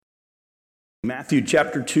Matthew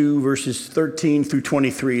chapter 2, verses 13 through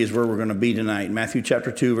 23 is where we're going to be tonight. Matthew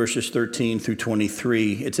chapter 2, verses 13 through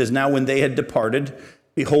 23. It says, "Now when they had departed,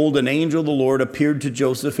 behold, an angel of the Lord appeared to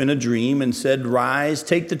Joseph in a dream and said, 'Rise,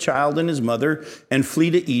 take the child and his mother, and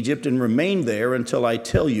flee to Egypt, and remain there until I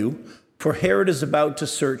tell you, for Herod is about to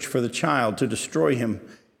search for the child to destroy him.'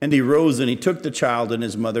 And he rose and he took the child and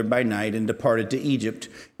his mother by night and departed to Egypt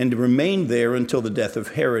and remained there until the death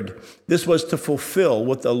of Herod. This was to fulfill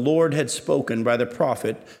what the Lord had spoken by the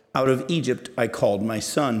prophet, 'Out of Egypt I called my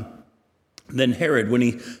son.' Then Herod, when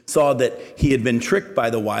he saw that he had been tricked by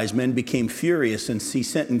the wise men, became furious, and he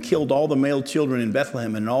sent and killed all the male children in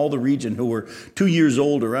Bethlehem and all the region who were 2 years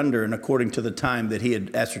old or under, and according to the time that he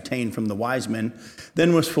had ascertained from the wise men.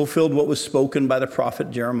 Then was fulfilled what was spoken by the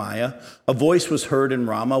prophet Jeremiah. A voice was heard in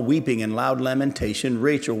Ramah, weeping and loud lamentation,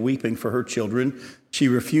 Rachel weeping for her children. She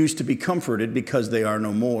refused to be comforted because they are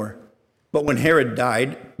no more. But when Herod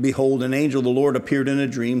died, behold, an angel of the Lord appeared in a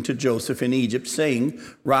dream to Joseph in Egypt, saying,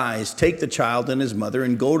 'Rise, take the child and his mother,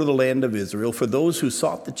 and go to the land of Israel, for those who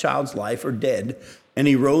sought the child's life are dead.' And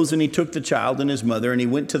he rose and he took the child and his mother, and he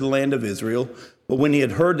went to the land of Israel. But when he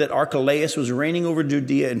had heard that Archelaus was reigning over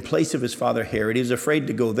Judea in place of his father Herod, he was afraid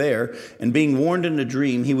to go there. And being warned in a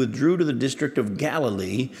dream, he withdrew to the district of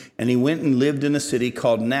Galilee, and he went and lived in a city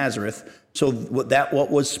called Nazareth, so that what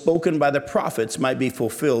was spoken by the prophets might be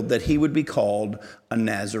fulfilled, that he would be called a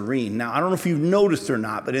Nazarene." Now, I don't know if you've noticed or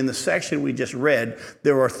not, but in the section we just read,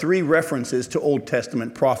 there are 3 references to Old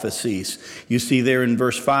Testament prophecies. You see there in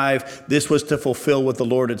verse 5, this was to fulfill what the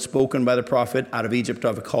Lord had spoken by the prophet, "Out of Egypt I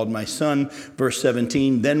have called my son." Verse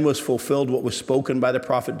 17, then was fulfilled what was spoken by the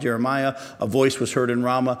prophet Jeremiah. A voice was heard in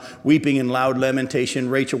Ramah, weeping in loud lamentation,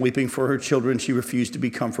 Rachel weeping for her children. She refused to be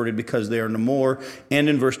comforted because they are no more. And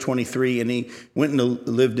in verse 23, and he went and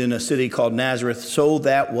lived in a city called Nazareth, so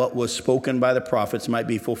that what was spoken by the prophets might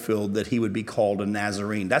be fulfilled, that he would be called a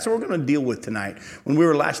Nazarene. That's what we're going to deal with tonight. When we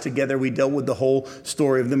were last together, we dealt with the whole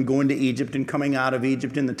story of them going to Egypt and coming out of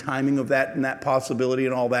Egypt and the timing of that and that possibility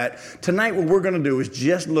and all that. Tonight, what we're going to do is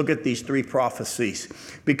just look at these 3 prophecies,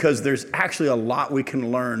 because there's actually a lot we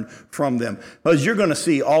can learn from them. As you're going to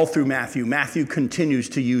see all through Matthew, Matthew continues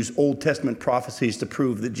to use Old Testament prophecies to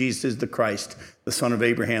prove that Jesus is the Christ, the son of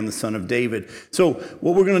Abraham, the son of David. So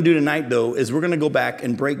what we're going to do tonight, though, is we're going to go back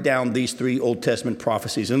and break down these 3 Old Testament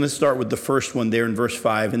prophecies. And let's start with the first one there in verse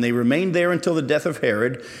 5. "And they remained there until the death of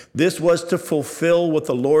Herod. This was to fulfill what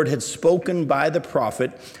the Lord had spoken by the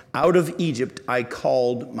prophet, 'Out of Egypt I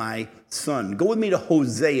called my son.'" Go with me to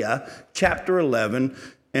Hosea chapter 11.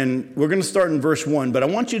 And we're going to start in verse 1, but I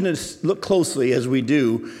want you to look closely as we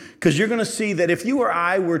do, because you're going to see that if you or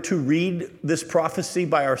I were to read this prophecy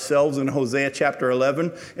by ourselves in Hosea chapter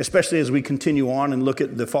 11, especially as we continue on and look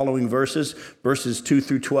at the following verses 2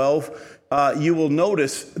 through 12, you will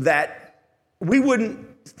notice that we wouldn't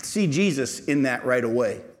see Jesus in that right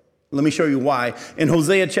away. Let me show you why. In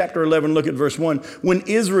Hosea chapter 11, look at verse 1. "When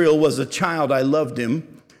Israel was a child, I loved him,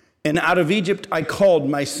 and out of Egypt I called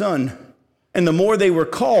my son. And the more they were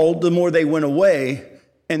called, the more they went away,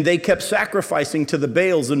 and they kept sacrificing to the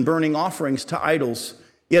Baals and burning offerings to idols.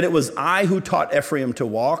 Yet it was I who taught Ephraim to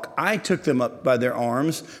walk. I took them up by their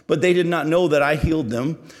arms, but they did not know that I healed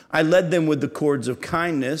them. I led them with the cords of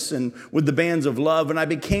kindness and with the bands of love, and I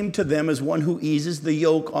became to them as one who eases the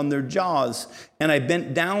yoke on their jaws. And I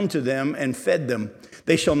bent down to them and fed them.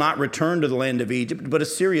 They shall not return to the land of Egypt, but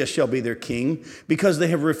Assyria shall be their king, because they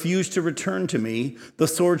have refused to return to me. The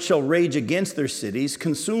sword shall rage against their cities,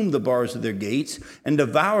 consume the bars of their gates, and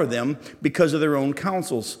devour them because of their own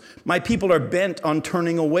counsels. My people are bent on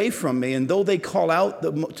turning away from me, and though they call out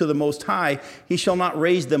to the Most High, he shall not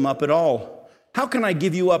raise them up at all. How can I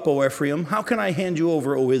give you up, O Ephraim? How can I hand you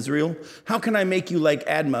over, O Israel? How can I make you like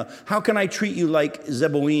Admah? How can I treat you like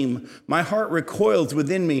Zeboim? My heart recoils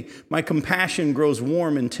within me. My compassion grows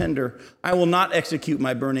warm and tender. I will not execute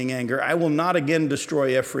my burning anger. I will not again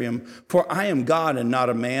destroy Ephraim. For I am God and not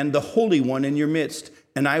a man, the Holy One in your midst,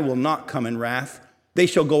 and I will not come in wrath. They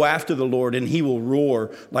shall go after the Lord, and he will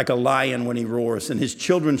roar like a lion when he roars, and his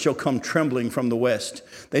children shall come trembling from the west.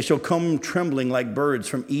 They shall come trembling like birds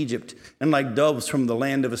from Egypt, and like doves from the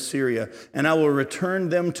land of Assyria. And I will return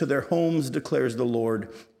them to their homes, declares the Lord.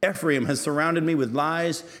 Ephraim has surrounded me with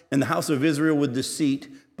lies, and the house of Israel with deceit.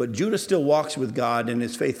 But Judah still walks with God and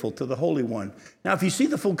is faithful to the Holy One. Now, if you see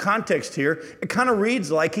the full context here, it kind of reads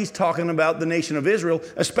like he's talking about the nation of Israel,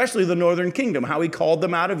 especially the northern kingdom, how he called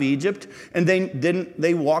them out of Egypt, and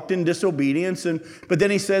they walked in disobedience. But then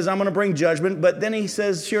he says, I'm going to bring judgment. But then he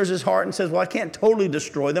shares his heart and says, well, I can't totally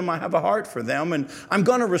destroy them. I have a heart for them, and I'm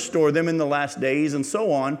going to restore them in the last days, and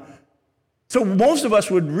so on. So most of us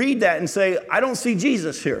would read that and say, I don't see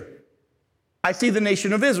Jesus here. I see the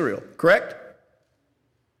nation of Israel, correct?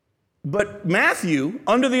 But Matthew,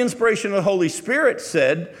 under the inspiration of the Holy Spirit,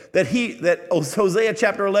 said that Hosea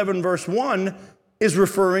chapter 11, verse 1 is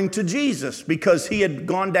referring to Jesus, because he had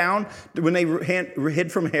gone down when they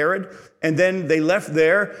hid from Herod, and then they left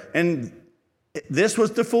there, and this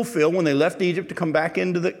was to fulfill when they left Egypt to come back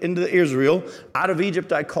into Israel. Out of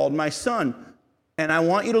Egypt I called my son. And I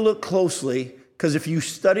want you to look closely, because if you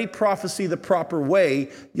study prophecy the proper way,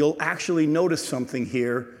 you'll actually notice something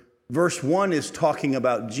here. Verse 1 is talking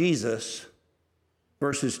about Jesus.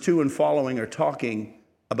 Verses 2 and following are talking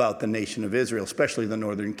about the nation of Israel, especially the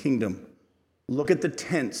northern kingdom. Look at the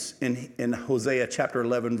tense in Hosea chapter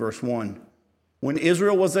 11, verse 1. When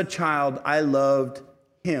Israel was a child, I loved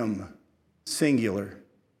him, singular.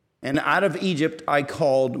 And out of Egypt I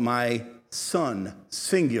called my son,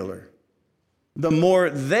 singular. The more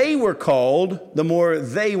they were called, the more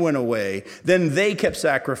they went away. Then they kept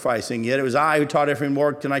sacrificing. Yet it was I who taught Ephraim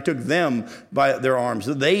worked, and I took them by their arms.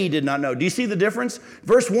 They did not know. Do you see the difference?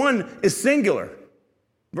 Verse 1 is singular.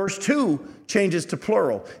 Verse 2 changes to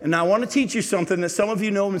plural. And now I want to teach you something that some of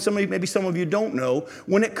you know and maybe some of you don't know.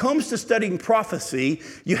 When it comes to studying prophecy,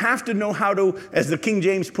 you have to know how to, as the King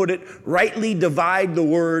James put it, rightly divide the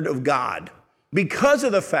word of God. Because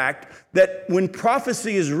of the fact that when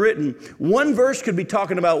prophecy is written, one verse could be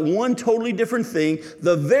talking about one totally different thing.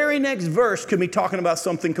 The very next verse could be talking about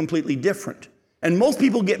something completely different. And most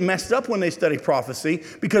people get messed up when they study prophecy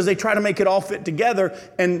because they try to make it all fit together.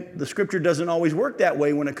 And the scripture doesn't always work that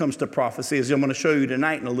way when it comes to prophecy, as I'm going to show you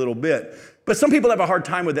tonight in a little bit. But some people have a hard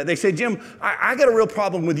time with that. They say, Jim, I got a real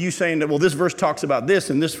problem with you saying that, well, this verse talks about this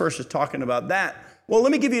and this verse is talking about that. Well,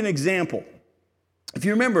 let me give you an example. If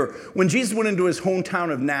you remember, when Jesus went into his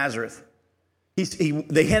hometown of Nazareth,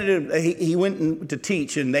 he went to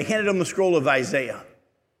teach, and they handed him the scroll of Isaiah.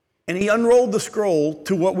 And he unrolled the scroll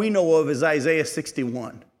to what we know of as Isaiah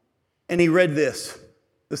 61. And he read this: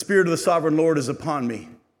 "The Spirit of the Sovereign Lord is upon me,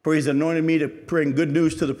 for he's anointed me to bring good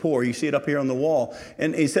news to the poor." You see it up here on the wall.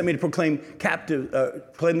 And he sent me to proclaim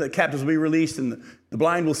that captives will be released, and the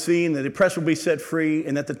blind will see, and the oppressed will be set free,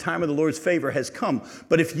 and that the time of the Lord's favor has come.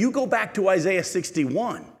 But if you go back to Isaiah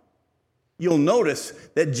 61, you'll notice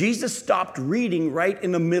that Jesus stopped reading right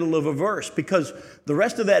in the middle of a verse, because the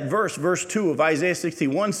rest of that verse, verse 2 of Isaiah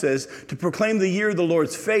 61 says, to proclaim the year of the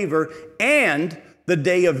Lord's favor and the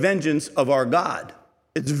day of vengeance of our God.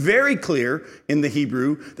 It's very clear in the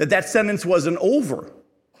Hebrew that sentence wasn't over.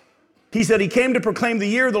 He said he came to proclaim the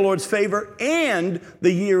year of the Lord's favor and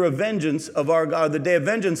the year of vengeance of our God, the day of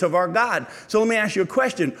vengeance of our God. So let me ask you a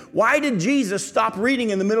question. Why did Jesus stop reading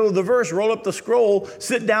in the middle of the verse, roll up the scroll,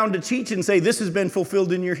 sit down to teach, and say, this has been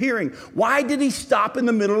fulfilled in your hearing? Why did he stop in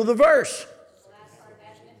the middle of the verse?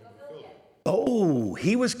 Oh,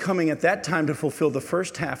 he was coming at that time to fulfill the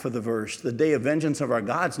first half of the verse. The day of vengeance of our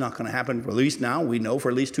God's not going to happen, for at least now we know, for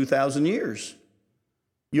at least 2,000 years.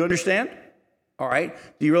 You understand? All right.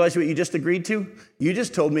 Do you realize what you just agreed to? You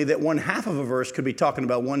just told me that one half of a verse could be talking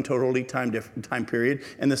about one totally time period,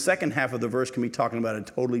 and the second half of the verse can be talking about a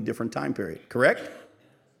totally different time period. Correct?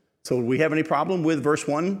 So do we have any problem with verse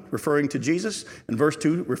 1 referring to Jesus and verse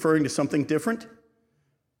 2 referring to something different?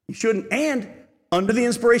 You shouldn't. And under the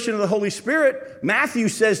inspiration of the Holy Spirit, Matthew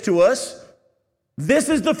says to us, this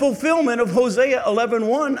is the fulfillment of Hosea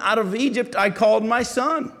 11:1. Out of Egypt I called my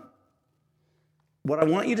son. What I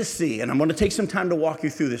want you to see, and I'm going to take some time to walk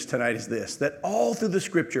you through this tonight, is this: that all through the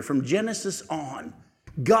scripture, from Genesis on,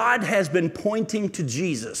 God has been pointing to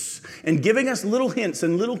Jesus and giving us little hints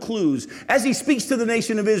and little clues as he speaks to the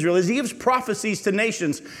nation of Israel, as he gives prophecies to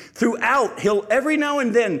nations throughout. He'll every now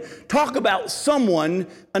and then talk about someone,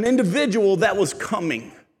 an individual that was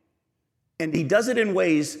coming. And he does it in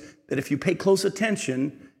ways that if you pay close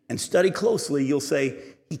attention and study closely, you'll say,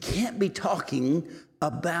 he can't be talking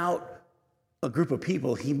about a group of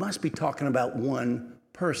people. He must be talking about one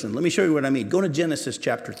person. Let me show you what I mean. Go to Genesis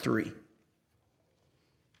chapter 3.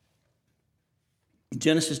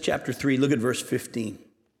 Genesis chapter 3, look at verse 15.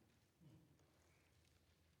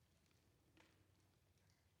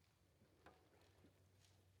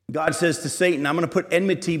 God says to Satan, I'm going to put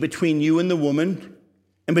enmity between you and the woman,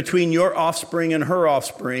 and between your offspring and her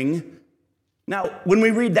offspring. Now, when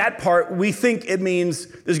we read that part, we think it means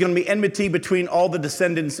there's going to be enmity between all the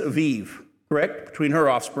descendants of Eve. Correct? Between her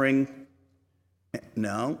offspring.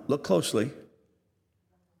 No, look closely.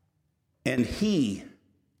 And he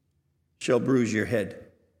shall bruise your head,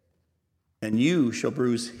 and you shall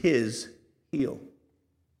bruise his heel.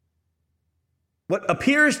 What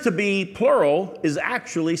appears to be plural is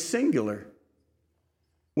actually singular.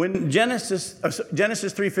 When Genesis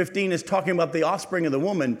 3:15 is talking about the offspring of the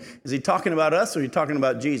woman, is he talking about us or is he talking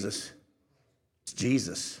about Jesus? It's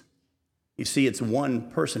Jesus. You see, it's one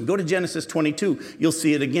person. Go to Genesis 22. You'll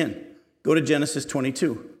see it again. Go to Genesis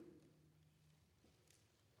 22.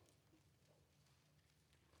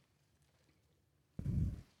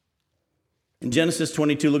 In Genesis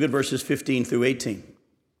 22, look at verses 15 through 18.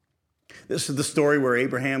 This is the story where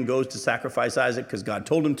Abraham goes to sacrifice Isaac because God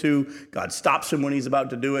told him to. God stops him when he's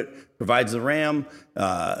about to do it, provides the ram,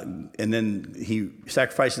 and then he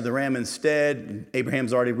sacrifices the ram instead.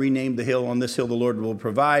 Abraham's already renamed the hill. On this hill the Lord will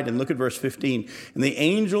provide. And look at verse 15. And the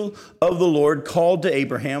angel of the Lord called to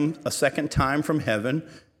Abraham a second time from heaven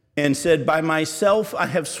and said, by myself I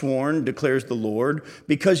have sworn, declares the Lord,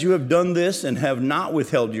 because you have done this and have not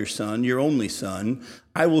withheld your son, your only son,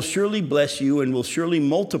 I will surely bless you and will surely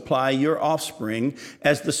multiply your offspring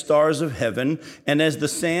as the stars of heaven and as the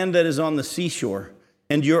sand that is on the seashore.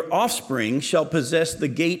 And your offspring shall possess the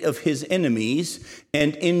gate of his enemies,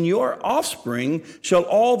 and in your offspring shall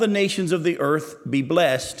all the nations of the earth be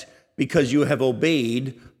blessed, because you have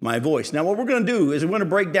obeyed my voice. Now what we're going to do is we're going to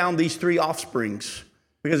break down these three offsprings.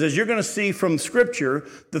 Because as you're going to see from Scripture,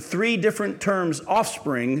 the three different terms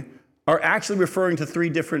offspring are actually referring to three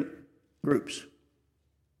different groups.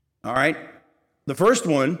 All right? The first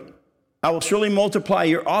one, I will surely multiply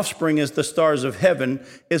your offspring as the stars of heaven,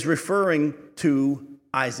 is referring to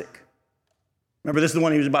Isaac. Remember, this is the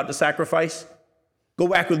one he was about to sacrifice? Go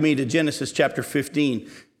back with me to Genesis chapter 15,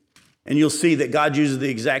 and you'll see that God uses the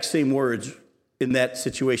exact same words in that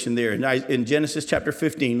situation there. In Genesis chapter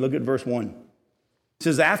 15, look at verse 1. It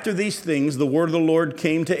says, after these things, the word of the Lord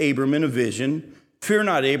came to Abram in a vision. Fear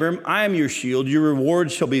not, Abram, I am your shield. Your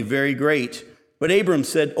reward shall be very great. But Abram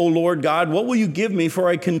said, O Lord God, what will you give me, for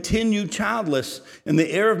I continue childless, and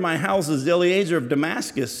the heir of my house is Eliezer of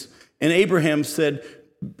Damascus? And Abram said,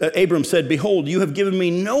 behold, you have given me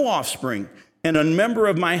no offspring, and a member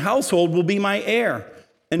of my household will be my heir.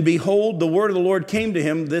 And behold, the word of the Lord came to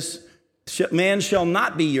him, this man shall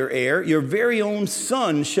not be your heir, your very own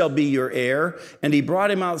son shall be your heir. And he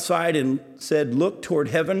brought him outside and said, look toward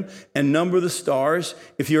heaven and number the stars,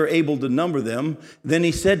 if you're able to number them. Then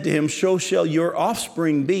he said to him, so shall your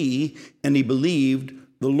offspring be. And he believed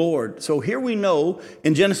the Lord. So here we know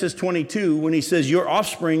in Genesis 22, when he says your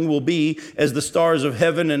offspring will be as the stars of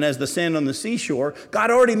heaven and as the sand on the seashore,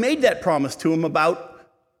 God already made that promise to him about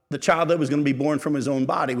the child that was going to be born from his own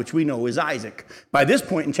body, which we know is Isaac. By this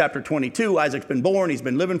point in chapter 22, Isaac's been born. He's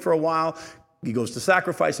been living for a while. He goes to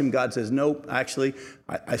sacrifice him. God says, nope, actually,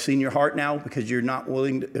 I've seen your heart now because you're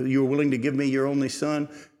willing to give me your only son.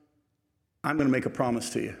 I'm going to make a promise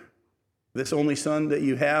to you. This only son that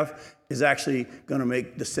you have is actually going to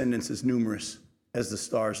make descendants as numerous as the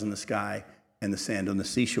stars in the sky and the sand on the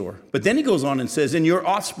seashore. But then he goes on and says, and your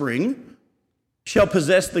offspring shall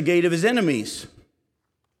possess the gate of his enemies.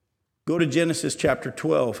 Go to Genesis chapter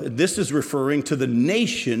 12. This is referring to the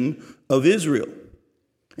nation of Israel.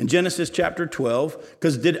 In Genesis chapter 12,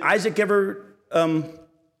 because did Isaac ever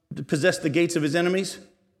possess the gates of his enemies?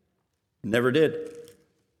 Never did.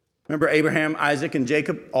 Remember Abraham, Isaac, and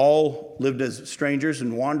Jacob all lived as strangers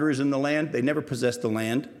and wanderers in the land. They never possessed the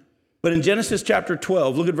land. But in Genesis chapter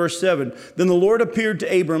 12, look at verse 7. Then the Lord appeared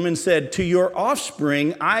to Abram and said, to your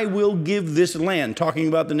offspring I will give this land, talking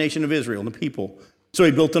about the nation of Israel, the people. So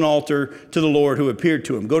he built an altar to the Lord who appeared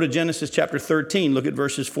to him. Go to Genesis chapter 13. Look at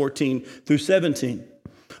verses 14 through 17.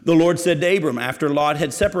 The Lord said to Abram, after Lot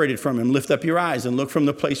had separated from him, lift up your eyes and look from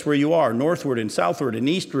the place where you are, northward and southward and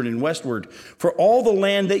eastward and westward. For all the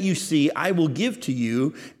land that you see, I will give to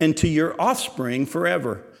you and to your offspring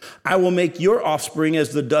forever. I will make your offspring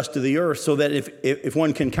as the dust of the earth, so that if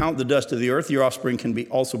one can count the dust of the earth, your offspring can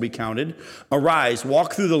also be counted. Arise,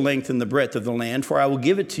 walk through the length and the breadth of the land, for I will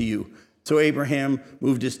give it to you. So Abraham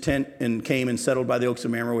moved his tent and came and settled by the oaks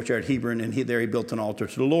of Mamre, which are at Hebron, and there he built an altar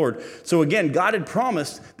to the Lord. So again, God had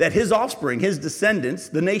promised that his offspring, his descendants,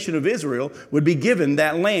 the nation of Israel, would be given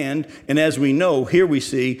that land. And as we know, here we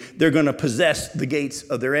see they're going to possess the gates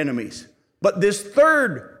of their enemies. But this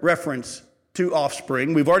third reference to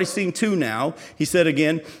offspring, we've already seen two now. He said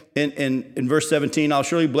again in verse 17, I'll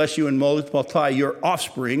surely bless you and multiply your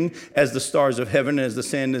offspring as the stars of heaven, as the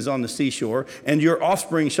sand is on the seashore, and your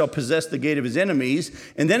offspring shall possess the gate of his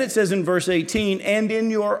enemies. And then it says in verse 18, and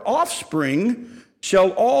in your offspring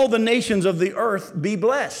shall all the nations of the earth be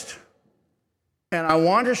blessed. And I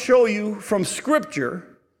want to show you from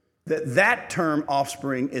Scripture that that term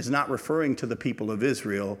offspring is not referring to the people of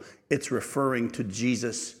Israel. It's referring to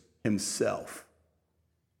Jesus himself.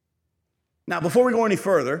 Now, before we go any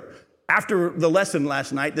further, after the lesson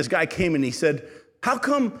last night, this guy came and he said, how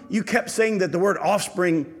come you kept saying that the word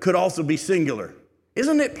offspring could also be singular?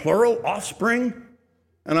 Isn't it plural, offspring?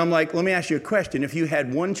 And I'm like, let me ask you a question. If you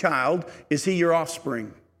had one child, is he your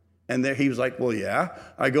offspring? And there he was like, well, yeah.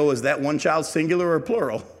 I go, is that one child singular or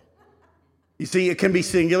plural? You see, it can be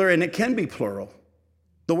singular and it can be plural.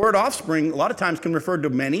 The word offspring a lot of times can refer to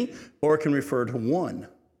many or it can refer to one.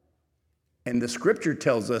 And the scripture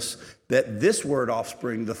tells us that this word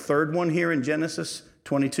offspring, the third one here in Genesis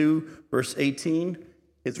 22, verse 18,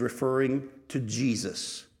 is referring to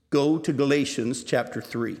Jesus. Go to Galatians chapter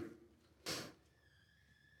 3.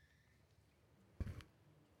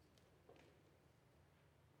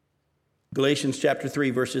 Galatians chapter 3,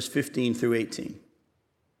 verses 15 through 18.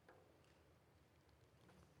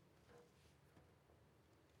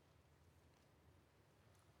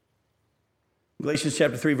 Galatians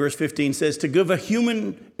chapter 3, verse 15 says, to give a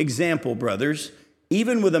human example, brothers,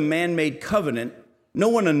 even with a man-made covenant, no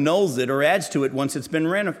one annuls it or adds to it once it's been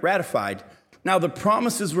ratified. Now the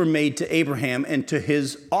promises were made to Abraham and to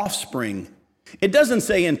his offspring. It doesn't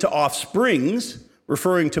say into offsprings,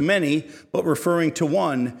 referring to many, but referring to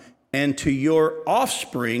one, and to your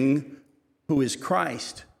offspring, who is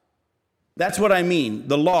Christ. That's what I mean.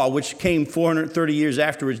 The law, which came 430 years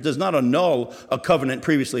afterwards, does not annul a covenant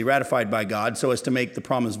previously ratified by God so as to make the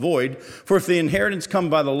promise void. For if the inheritance come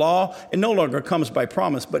by the law, it no longer comes by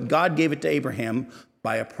promise, but God gave it to Abraham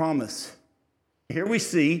by a promise. Here we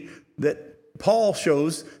see that Paul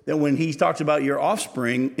shows that when he talks about your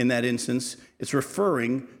offspring in that instance, it's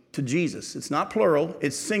referring to Jesus. It's not plural,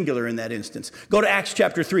 it's singular in that instance. Go to Acts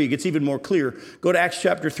chapter 3, it gets even more clear. Go to Acts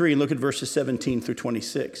chapter 3 and look at verses 17 through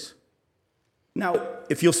 26. Now,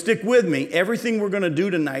 if you'll stick with me, everything we're going to do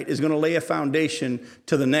tonight is going to lay a foundation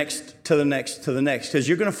to the next, because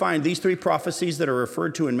you're going to find these three prophecies that are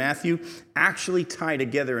referred to in Matthew actually tie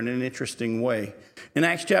together in an interesting way. In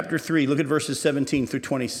Acts chapter 3, look at verses 17 through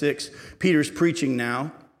 26. Peter's preaching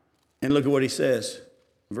now, and look at what he says.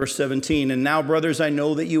 Verse 17, and now, brothers, I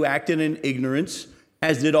know that you acted in ignorance,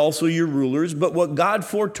 as did also your rulers. But what God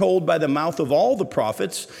foretold by the mouth of all the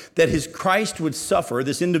prophets, that his Christ would suffer,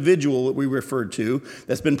 this individual that we referred to,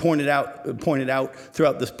 that's been pointed out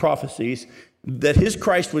throughout the prophecies, that his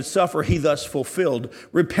Christ would suffer, he thus fulfilled.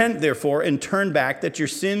 Repent, therefore, and turn back, that your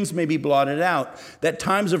sins may be blotted out, that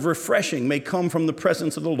times of refreshing may come from the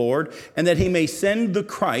presence of the Lord, and that he may send the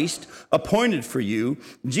Christ appointed for you,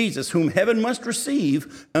 Jesus, whom heaven must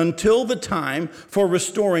receive until the time for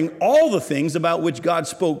restoring all the things about which God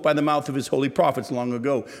spoke by the mouth of his holy prophets long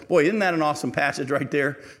ago. Boy, isn't that an awesome passage right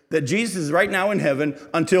there? That Jesus is right now in heaven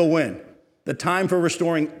until when? The time for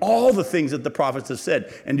restoring all the things that the prophets have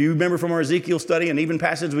said. And do you remember from our Ezekiel study and even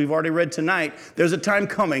passage we've already read tonight, there's a time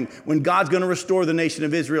coming when God's going to restore the nation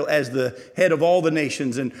of Israel as the head of all the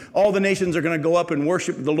nations. And all the nations are going to go up and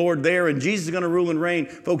worship the Lord there. And Jesus is going to rule and reign.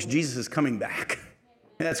 Folks, Jesus is coming back.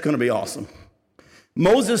 And that's going to be awesome.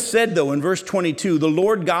 Moses said, though, in verse 22, the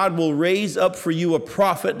Lord God will raise up for you a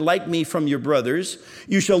prophet like me from your brothers.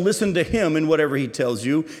 You shall listen to him in whatever he tells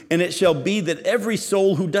you. And it shall be that every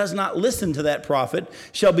soul who does not listen to that prophet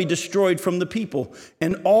shall be destroyed from the people.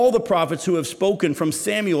 And all the prophets who have spoken from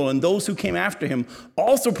Samuel and those who came after him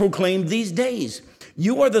also proclaimed these days.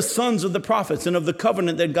 You are the sons of the prophets and of the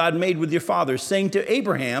covenant that God made with your fathers, saying to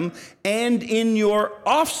Abraham, and in your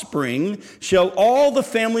offspring shall all the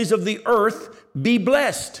families of the earth be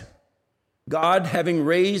blessed. God, having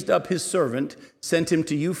raised up his servant, sent him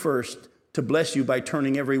to you first to bless you by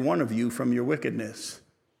turning every one of you from your wickedness.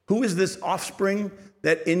 Who is this offspring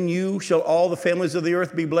that in you shall all the families of the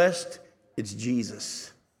earth be blessed? It's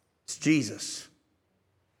Jesus. It's Jesus.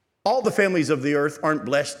 All the families of the earth aren't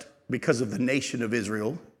blessed because of the nation of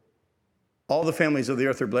Israel. All the families of the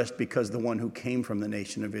earth are blessed because the one who came from the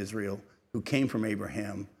nation of Israel, who came from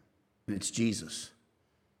Abraham, and it's Jesus.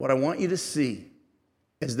 What I want you to see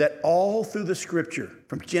is that all through the scripture,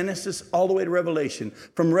 from Genesis all the way to Revelation,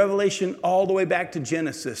 from Revelation all the way back to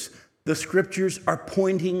Genesis, the scriptures are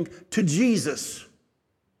pointing to Jesus.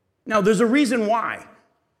 Now, there's a reason why.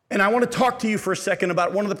 And I want to talk to you for a second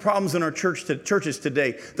about one of the problems in our churches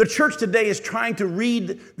today. The church today is trying to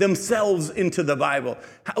read themselves into the Bible.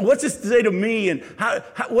 What's this say to me? And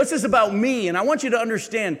what's this about me? And I want you to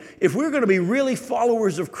understand, if we're going to be really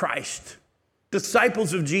followers of Christ,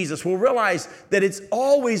 disciples of Jesus, will realize that it's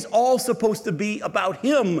always all supposed to be about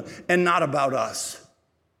him and not about us.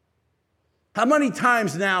 How many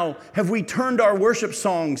times now have we turned our worship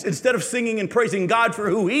songs, instead of singing and praising God for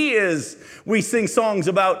who he is, we sing songs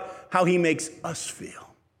about how he makes us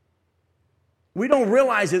feel. We don't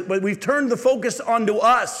realize it, but we've turned the focus onto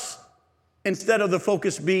us instead of the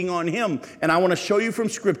focus being on him. And I want to show you from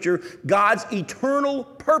scripture, God's eternal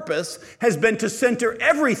purpose has been to center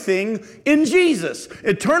everything in Jesus.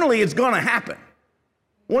 Eternally, it's going to happen.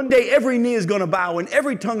 One day every knee is going to bow and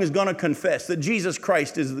every tongue is going to confess that Jesus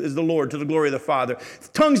Christ is the Lord, to the glory of the Father.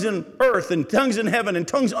 Tongues in earth and tongues in heaven and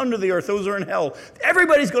tongues under the earth, those are in hell.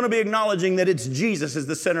 Everybody's going to be acknowledging that it's Jesus is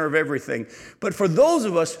the center of everything. But for those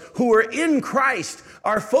of us who are in Christ,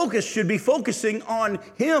 our focus should be focusing on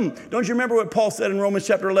him. Don't you remember what Paul said in Romans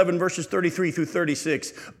chapter 11, verses 33 through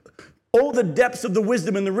 36? Oh, the depths of the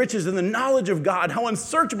wisdom and the riches and the knowledge of God, how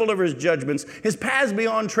unsearchable are his judgments, his paths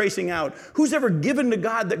beyond tracing out. Who's ever given to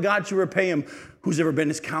God that God should repay him? Who's ever been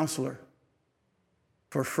his counselor?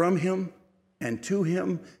 For from him and to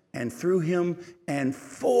him and through him and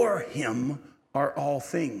for him are all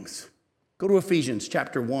things. Go to Ephesians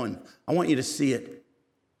chapter 1. I want you to see it.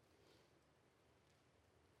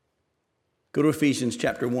 Go to Ephesians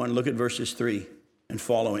chapter 1. Look at verses 3 and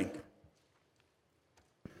following.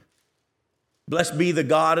 Blessed be the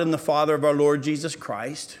God and the Father of our Lord Jesus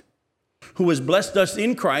Christ, who has blessed us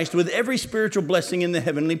in Christ with every spiritual blessing in the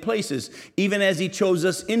heavenly places, even as he chose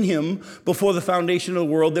us in him before the foundation of the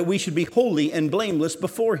world, that we should be holy and blameless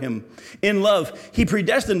before him. In love, he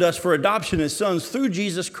predestined us for adoption as sons through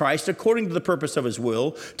Jesus Christ, according to the purpose of his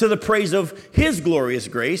will, to the praise of his glorious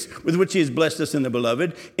grace, with which he has blessed us in the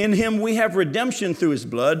beloved. In him we have redemption through his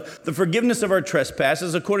blood, the forgiveness of our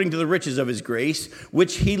trespasses, according to the riches of his grace,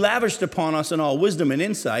 which he lavished upon us in all wisdom and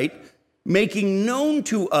insight, making known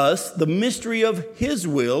to us the mystery of his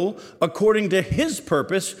will, according to his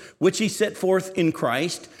purpose, which he set forth in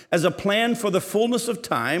Christ, as a plan for the fullness of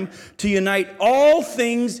time, to unite all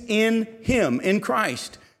things in him, in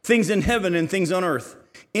Christ, things in heaven and things on earth.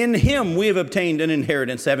 In him we have obtained an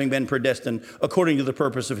inheritance, having been predestined according to the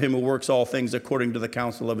purpose of him who works all things according to the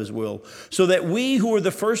counsel of his will, so that we who are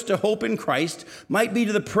the first to hope in Christ might be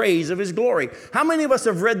to the praise of his glory. How many of us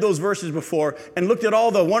have read those verses before and looked at all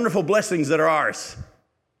the wonderful blessings that are ours?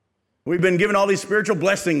 We've been given all these spiritual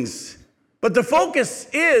blessings, but the focus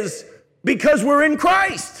is because we're in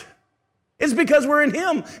Christ. It's because we're in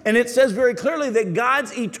him. And it says very clearly that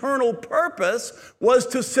God's eternal purpose was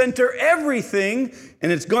to center everything,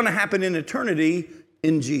 and it's going to happen in eternity,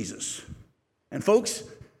 in Jesus. And folks,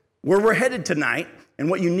 where we're headed tonight, and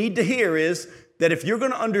what you need to hear is that if you're going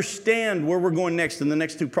to understand where we're going next in the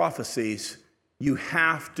next two prophecies, you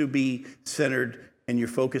have to be centered, and your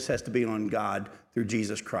focus has to be on God through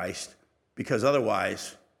Jesus Christ. Because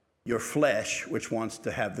otherwise, your flesh, which wants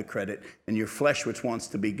to have the credit, and your flesh, which wants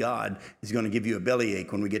to be God, is going to give you a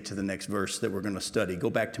bellyache when we get to the next verse that we're going to study.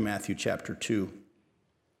 Go back to Matthew chapter 2.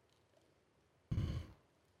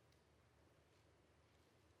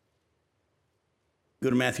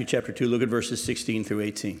 Go to Matthew chapter 2. Look at verses 16 through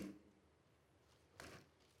 18.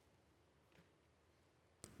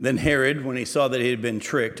 Then Herod, when he saw that he had been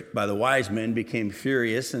tricked by the wise men, became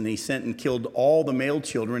furious, and he sent and killed all the male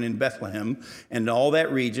children in Bethlehem and all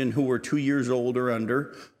that region who were 2 years old or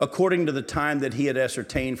under, according to the time that he had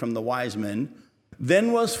ascertained from the wise men.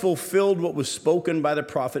 Then was fulfilled what was spoken by the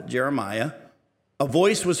prophet Jeremiah. A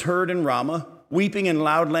voice was heard in Ramah, weeping in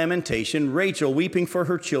loud lamentation, Rachel weeping for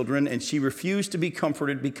her children, and she refused to be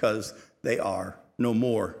comforted because they are no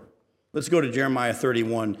more. Let's go to Jeremiah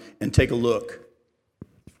 31 and take a look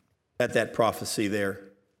at that prophecy there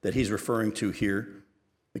that he's referring to here.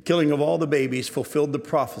 The killing of all the babies fulfilled the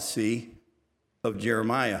prophecy of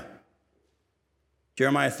Jeremiah.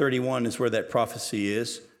 Jeremiah 31 is where that prophecy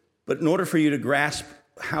is. But in order for you to grasp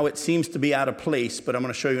how it seems to be out of place, but I'm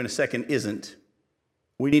going to show you in a second, isn't,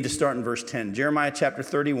 we need to start in verse 10. Jeremiah chapter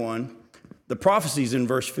 31. The prophecy is in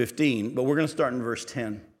verse 15, but we're going to start in verse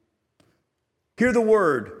 10. Hear the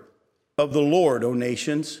word of the Lord, O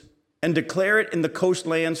nations, and declare it in the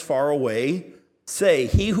coastlands far away. Say,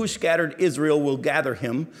 he who scattered Israel will gather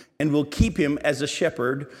him and will keep him as a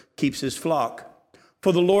shepherd keeps his flock.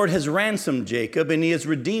 For the Lord has ransomed Jacob, and he has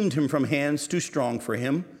redeemed him from hands too strong for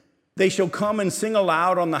him. They shall come and sing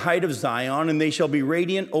aloud on the height of Zion, and they shall be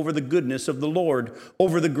radiant over the goodness of the Lord,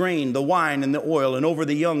 over the grain, the wine, and the oil, and over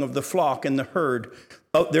the young of the flock and the herd.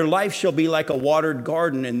 Their life shall be like a watered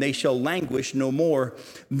garden, and they shall languish no more.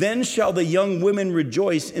 Then shall the young women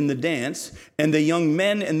rejoice in the dance, and the young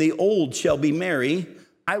men and the old shall be merry.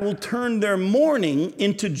 I will turn their mourning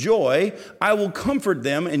into joy. I will comfort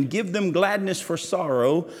them and give them gladness for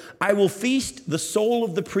sorrow. I will feast the soul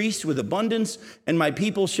of the priest with abundance, and my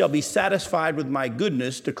people shall be satisfied with my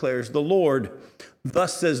goodness, declares the Lord.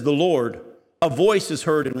 Thus says the Lord. A voice is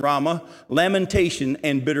heard in Ramah, lamentation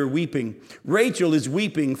and bitter weeping. Rachel is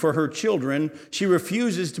weeping for her children. She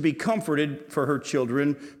refuses to be comforted for her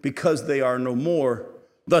children because they are no more.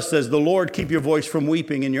 Thus says the Lord, keep your voice from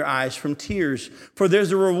weeping and your eyes from tears. For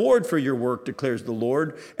there's a reward for your work, declares the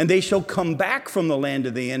Lord, and they shall come back from the land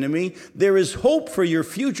of the enemy. There is hope for your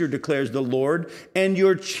future, declares the Lord, and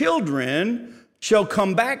your children shall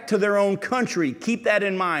come back to their own country. Keep that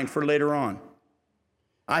in mind for later on.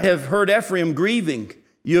 I have heard Ephraim grieving.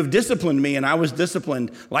 You have disciplined me, and I was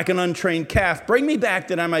disciplined like an untrained calf. Bring me back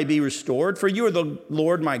that I might be restored, for you are the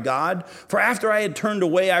Lord my God. For after I had turned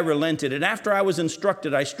away, I relented, and after I was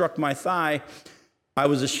instructed, I struck my thigh. I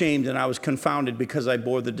was ashamed, and I was confounded because I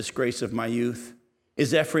bore the disgrace of my youth.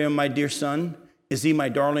 Is Ephraim my dear son? Is he my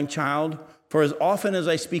darling child? For as often as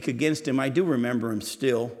I speak against him, I do remember him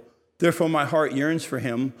still. Therefore my heart yearns for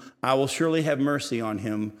him. I will surely have mercy on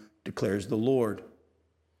him, declares the Lord.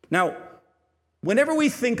 Now, whenever we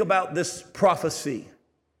think about this prophecy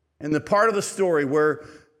and the part of the story where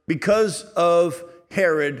because of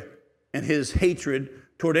Herod and his hatred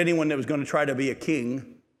toward anyone that was going to try to be a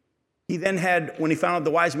king, he then had, when he found out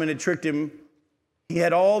the wise men had tricked him, he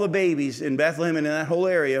had all the babies in Bethlehem and in that whole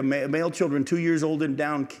area, male children 2 years old and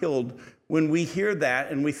down, killed. When we hear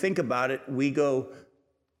that and we think about it, we go,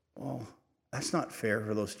 oh, that's not fair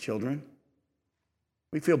for those children.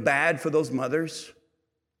 We feel bad for those mothers.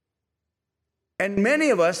 And many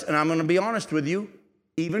of us, and I'm going to be honest with you,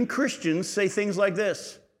 even Christians say things like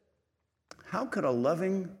this. How could a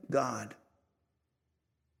loving God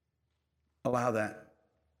allow that?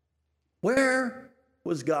 Where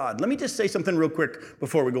was God? Let me just say something real quick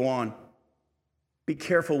before we go on. Be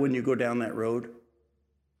careful when you go down that road.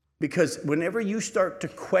 Because whenever you start to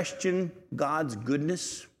question God's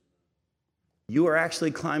goodness, you are actually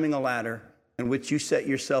climbing a ladder in which you set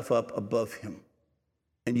yourself up above him.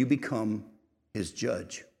 And you become his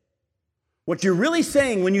judge. What you're really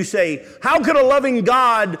saying when you say, how could a loving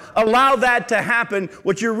God allow that to happen?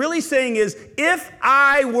 What you're really saying is, if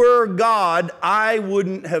I were God, I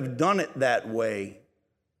wouldn't have done it that way.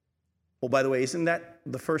 Oh, by the way, isn't that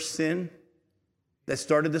the first sin that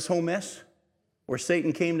started this whole mess? Where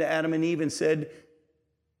Satan came to Adam and Eve and said,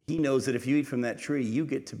 he knows that if you eat from that tree, you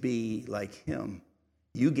get to be like him.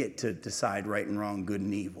 You get to decide right and wrong, good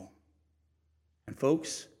and evil. And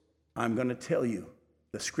folks, I'm going to tell you,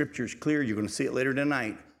 the scripture's clear. You're going to see it later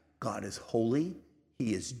tonight. God is holy.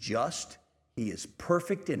 He is just. He is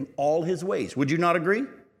perfect in all his ways. Would you not agree?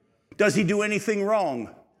 Does he do anything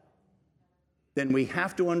wrong? Then we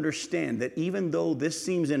have to understand that even though this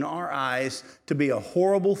seems in our eyes to be a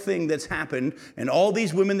horrible thing that's happened, and all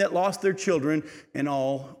these women that lost their children and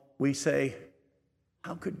all, we say,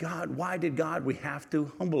 how could God? Why did God? We have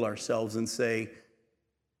to humble ourselves and say,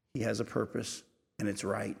 he has a purpose and it's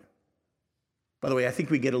right. By the way, I think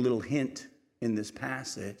we get a little hint in this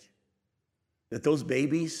passage that those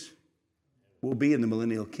babies will be in the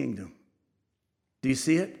millennial kingdom. Do you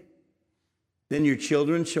see it? Then your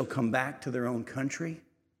children shall come back to their own country.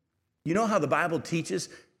 You know how the Bible teaches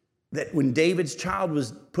that when David's child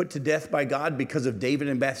was put to death by God because of David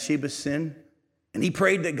and Bathsheba's sin, and he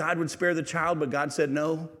prayed that God would spare the child, but God said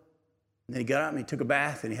no. And then he got up and he took a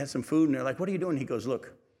bath and he had some food, and they're like, what are you doing? He goes,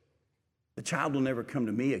 look, the child will never come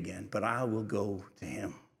to me again, but I will go to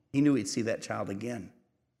him. He knew he'd see that child again.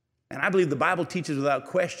 And I believe the Bible teaches without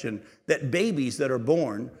question that babies that are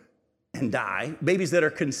born and die, babies that are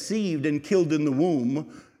conceived and killed in the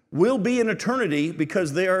womb, will be in eternity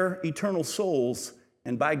because they are eternal souls.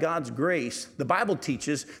 And by God's grace, the Bible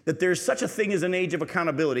teaches that there's such a thing as an age of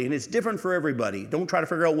accountability, and it's different for everybody. Don't try to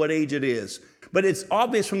figure out what age it is. But it's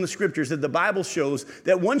obvious from the scriptures that the Bible shows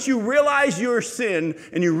that once you realize your sin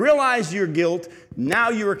and you realize your guilt, now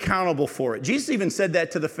you're accountable for it. Jesus even said that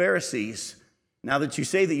to the Pharisees. Now that you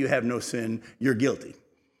say that you have no sin, you're guilty.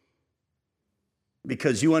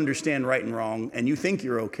 Because you understand right and wrong, and you think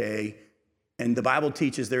you're okay. And the Bible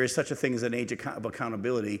teaches there is such a thing as an age of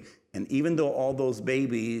accountability. And even though all those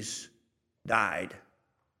babies died,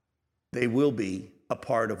 they will be a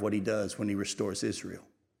part of what he does when he restores Israel.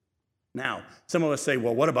 Now, some of us say,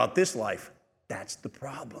 well, what about this life? That's the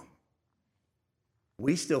problem.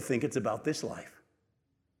 We still think it's about this life.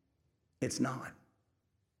 It's not.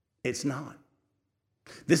 It's not.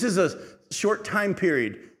 This is a short time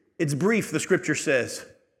period. It's brief, the scripture says,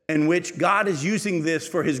 in which God is using this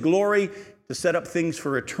for his glory to set up things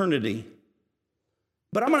for eternity.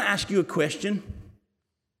 But I'm going to ask you a question.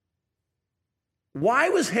 Why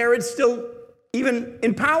was Herod still even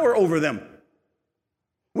in power over them?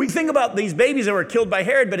 We think about these babies that were killed by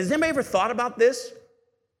Herod, but has anybody ever thought about this?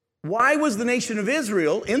 Why was the nation of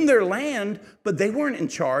Israel in their land, but they weren't in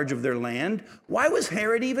charge of their land? Why was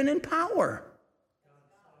Herod even in power?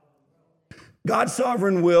 God's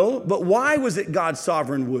sovereign will, but why was it God's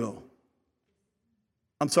sovereign will?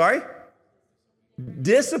 I'm sorry?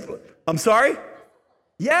 Discipline. I'm sorry?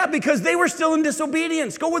 Yeah, because they were still in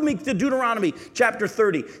disobedience. Go with me to Deuteronomy chapter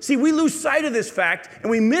 30. See, we lose sight of this fact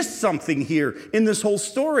and we miss something here in this whole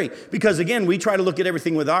story. Because again, we try to look at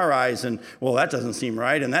everything with our eyes and, well, that doesn't seem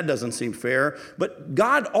right and that doesn't seem fair. But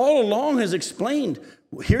God all along has explained,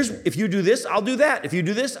 if you do this, I'll do that. If you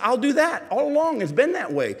do this, I'll do that. All along, it's been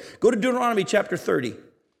that way. Go to Deuteronomy chapter 30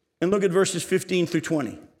 and look at verses 15 through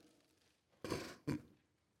 20.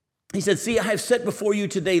 He said, see, I have set before you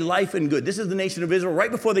today life and good. This is the nation of Israel right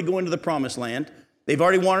before they go into the promised land. They've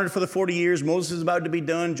already wandered for the 40 years. Moses is about to be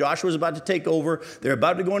done. Joshua's about to take over. They're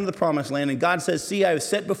about to go into the promised land. And God says, see, I have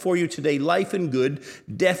set before you today life and good,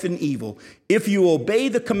 death and evil. If you obey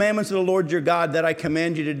the commandments of the Lord your God that I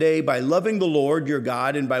command you today by loving the Lord your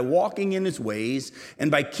God and by walking in his ways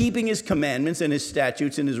and by keeping his commandments and his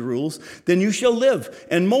statutes and his rules, then you shall live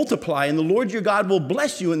and multiply. And the Lord your God will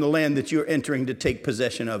bless you in the land that you're entering to take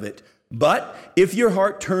possession of it. But if your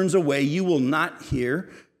heart turns away, you will not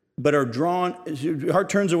hear. Your heart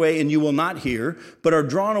turns away and you will not hear, but are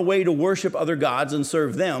drawn away to worship other gods and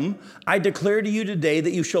serve them, I declare to you today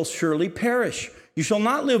that you shall surely perish. You shall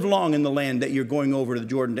not live long in the land that you're going over to the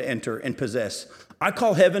Jordan to enter and possess. I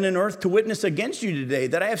call heaven and earth to witness against you today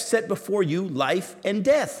that I have set before you life and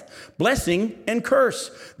death, blessing and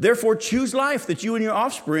curse. Therefore choose life that you and your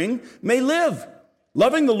offspring may live,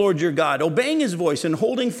 loving the Lord your God, obeying his voice and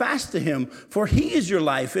holding fast to him, for he is your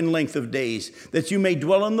life in length of days, that you may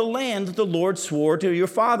dwell in the land that the Lord swore to your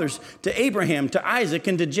fathers, to Abraham, to Isaac,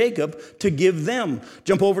 and to Jacob, to give them.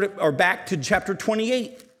 Jump over to, or back to chapter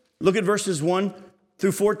 28. Look at verses 1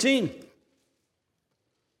 through 14.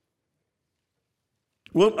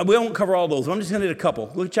 We won't cover all those. I'm just going to hit a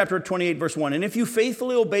couple. Look at chapter 28, verse 1. And if you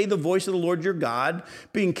faithfully obey the voice of the Lord your God,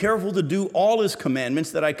 being careful to do all his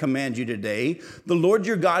commandments that I command you today, the Lord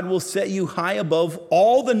your God will set you high above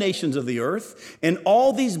all the nations of the earth, and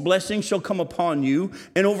all these blessings shall come upon you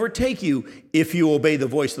and overtake you if you obey the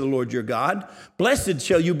voice of the Lord your God. Blessed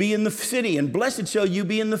shall you be in the city, and blessed shall you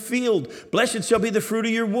be in the field. Blessed shall be the fruit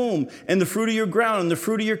of your womb, and the fruit of your ground, and the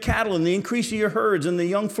fruit of your cattle, and the increase of your herds, and the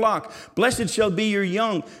young flock. Blessed shall be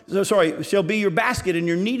shall be your basket and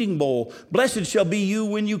your kneading bowl. Blessed shall be you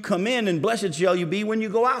when you come in, and blessed shall you be when you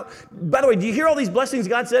go out. By the way, do you hear all these blessings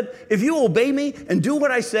God said? If you obey me and do what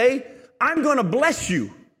I say, I'm going to bless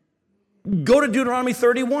you. Go to Deuteronomy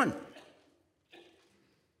 31.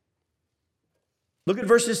 Look at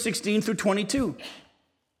verses 16 through 22.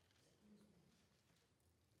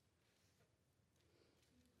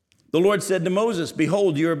 The Lord said to Moses,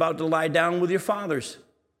 behold, you're about to lie down with your fathers.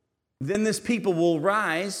 Then this people will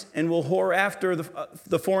rise and will whore after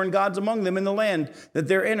the foreign gods among them in the land that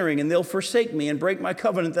they're entering, and they'll forsake me and break my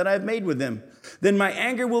covenant that I've made with them. Then my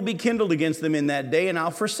anger will be kindled against them in that day, and I'll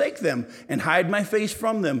forsake them and hide my face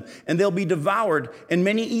from them, and they'll be devoured, and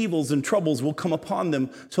many evils and troubles will come upon them.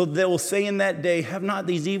 So they will say in that day, have not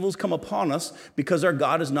these evils come upon us, because our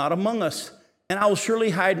God is not among us? And I will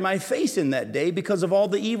surely hide my face in that day because of all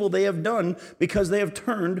the evil they have done, because they have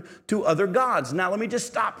turned to other gods. Now, let me just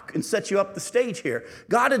stop and set you up the stage here.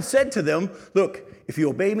 God had said to them, look, if you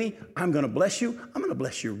obey me, I'm going to bless you. I'm going to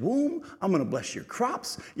bless your womb. I'm going to bless your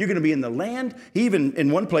crops. You're going to be in the land. He even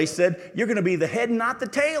in one place said, you're going to be the head and not the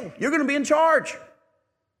tail. You're going to be in charge.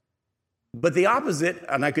 But the opposite,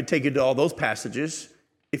 and I could take you to all those passages,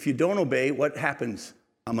 if you don't obey, what happens?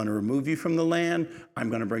 I'm going to remove you from the land. I'm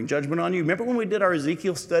going to bring judgment on you. Remember when we did our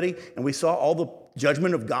Ezekiel study and we saw all the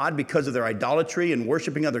judgment of God because of their idolatry and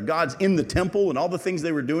worshiping other gods in the temple and all the things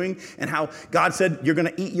they were doing, and how God said, you're going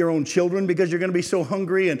to eat your own children because you're going to be so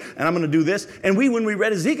hungry, and I'm going to do this. And when we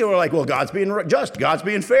read Ezekiel, we're like, well, God's being just. God's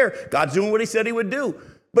being fair. God's doing what he said he would do.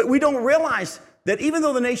 But we don't realize that even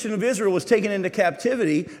though the nation of Israel was taken into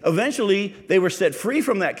captivity, eventually they were set free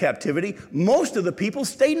from that captivity. Most of the people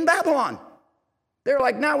stayed in Babylon. They were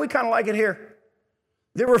like, no, we kind of like it here.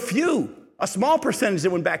 There were a small percentage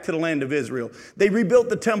that went back to the land of Israel. They rebuilt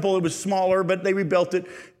the temple. It was smaller, but they rebuilt it.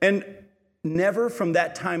 And never from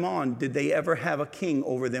that time on did they ever have a king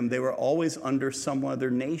over them. They were always under some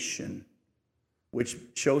other nation, which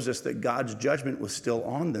shows us that God's judgment was still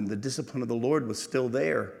on them. The discipline of the Lord was still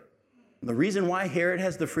there. And the reason why Herod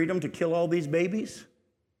has the freedom to kill all these babies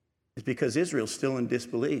is because Israel's still in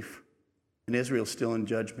disbelief, and Israel's still in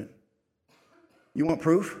judgment. You want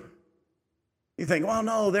proof? You think, well,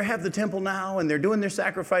 no, they have the temple now and they're doing their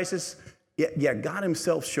sacrifices. Yeah, God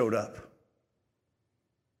himself showed up.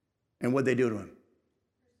 And what'd they do to him?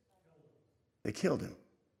 They killed him.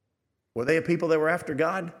 Were they a people that were after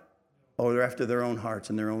God? Or they're after their own hearts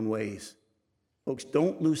and their own ways? Folks,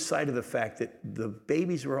 don't lose sight of the fact that the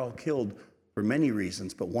babies were all killed for many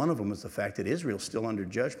reasons, but one of them was the fact that Israel's still under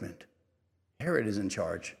judgment. Herod is in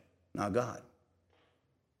charge, not God.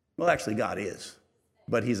 Well, actually, God is.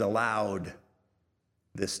 But he's allowed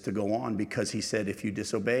this to go on because he said, if you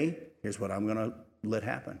disobey, here's what I'm going to let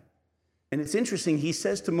happen. And it's interesting, he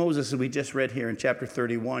says to Moses, as we just read here in chapter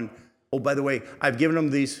 31, oh, by the way, I've given them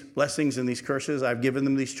these blessings and these curses. I've given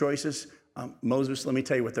them these choices. Moses, let me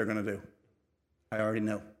tell you what they're going to do. I already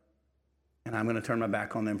know. And I'm going to turn my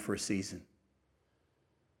back on them for a season.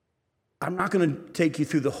 I'm not going to take you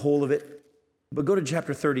through the whole of it, but go to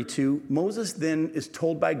chapter 32. Moses then is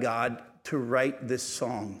told by God to write this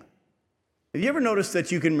song. Have you ever noticed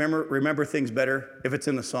that you can remember things better if it's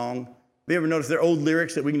in a song? Have you ever noticed there are old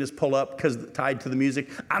lyrics that we can just pull up because tied to the music?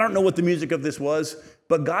 I don't know what the music of this was,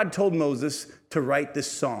 but God told Moses to write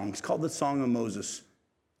this song. It's called the Song of Moses.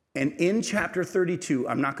 And in chapter 32,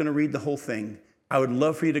 I'm not going to read the whole thing. I would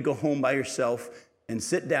love for you to go home by yourself and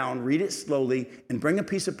sit down, read it slowly, and bring a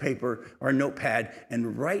piece of paper or a notepad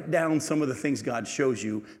and write down some of the things God shows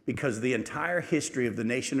you, because the entire history of the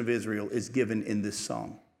nation of Israel is given in this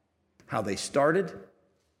song. How they started,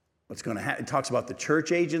 what's going to happen. It talks about the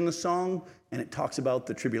church age in the song, and it talks about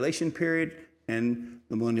the tribulation period and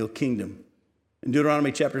the millennial kingdom. In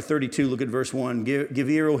Deuteronomy chapter 32, look at verse 1. Give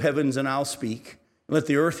ear, O heavens, and I'll speak. Let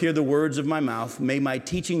the earth hear the words of my mouth. May my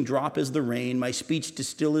teaching drop as the rain, my speech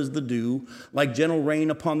distill as the dew, like gentle rain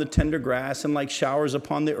upon the tender grass and like showers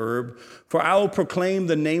upon the herb. For I will proclaim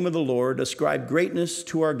the name of the Lord, ascribe greatness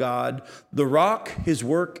to our God. The rock, his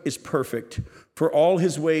work is perfect, for all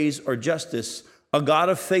his ways are justice. A God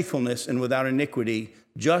of faithfulness and without iniquity,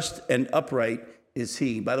 just and upright is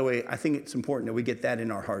he. By the way, I think it's important that we get that in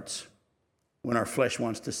our hearts when our flesh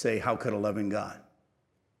wants to say, how could a loving God?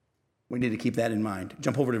 We need to keep that in mind.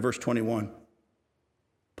 Jump over to verse 21.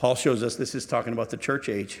 Paul shows us this is talking about the church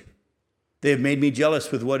age. They have made me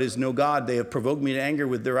jealous with what is no God. They have provoked me to anger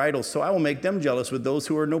with their idols. So I will make them jealous with those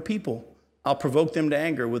who are no people. I'll provoke them to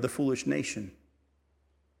anger with a foolish nation.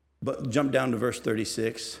 But jump down to verse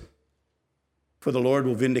 36. For the Lord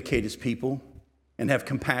will vindicate his people and have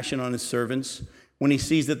compassion on his servants. When he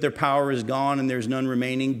sees that their power is gone and there's none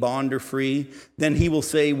remaining, bond or free, then he will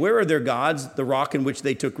say, where are their gods, the rock in which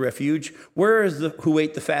they took refuge? Where is who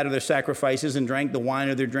ate the fat of their sacrifices and drank the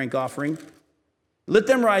wine of their drink offering? Let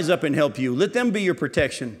them rise up and help you. Let them be your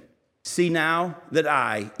protection. See now that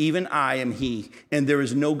I, even I, am he, and there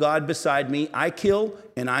is no God beside me. I kill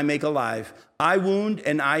and I make alive. I wound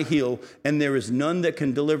and I heal, and there is none that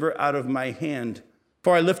can deliver out of my hand.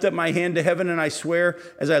 For I lift up my hand to heaven and I swear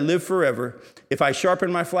as I live forever, if I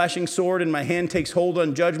sharpen my flashing sword and my hand takes hold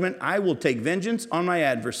on judgment, I will take vengeance on my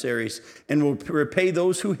adversaries and will repay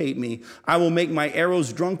those who hate me. I will make my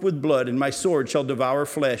arrows drunk with blood, and my sword shall devour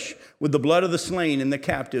flesh, with the blood of the slain and the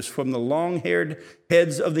captives from the long-haired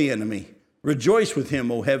heads of the enemy. Rejoice with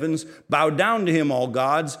him, O heavens. Bow down to him, all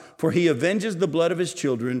gods, for he avenges the blood of his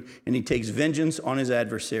children, and he takes vengeance on his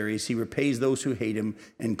adversaries. He repays those who hate him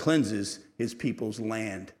and cleanses his people's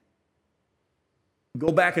land.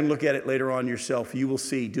 Go back and look at it later on yourself. You will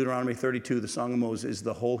see Deuteronomy 32, the Song of Moses, is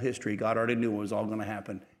the whole history. God already knew what was all going to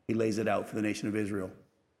happen. He lays it out for the nation of Israel.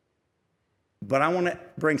 But I want to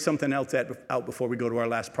bring something else out before we go to our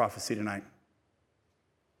last prophecy tonight.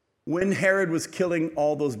 When Herod was killing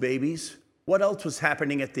all those babies, what else was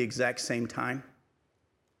happening at the exact same time?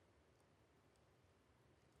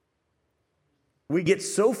 We get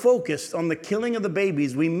so focused on the killing of the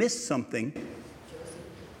babies, we miss something.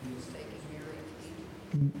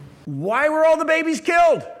 Why were all the babies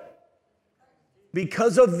killed?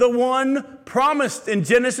 Because of the one promised in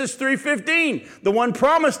Genesis 3:15, the one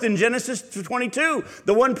promised in Genesis 22,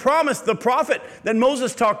 the one promised, the prophet that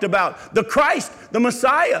Moses talked about, the Christ, the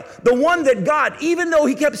Messiah, the one that God, even though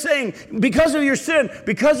he kept saying, because of your sin,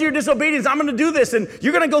 because of your disobedience, I'm going to do this, and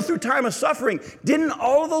you're going to go through time of suffering. Didn't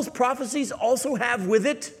all of those prophecies also have with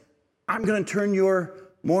it, I'm going to turn your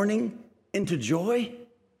mourning into joy?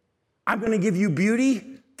 I'm going to give you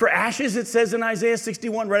beauty for ashes, it says in Isaiah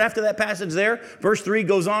 61, right after that passage there. Verse 3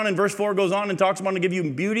 goes on and verse 4 goes on and talks about to give you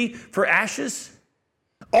beauty for ashes.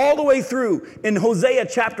 All the way through in Hosea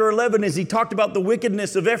chapter 11, as he talked about the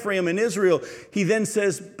wickedness of Ephraim and Israel, he then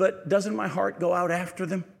says, but doesn't my heart go out after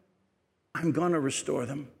them? I'm going to restore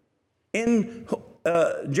them. In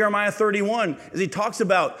Jeremiah 31, as he talks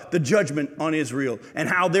about the judgment on Israel and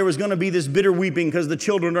how there was going to be this bitter weeping because the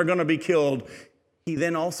children are going to be killed, he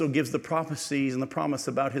then also gives the prophecies and the promise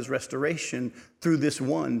about his restoration through this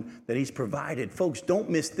one that he's provided. Folks, don't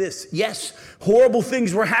miss this. Yes, horrible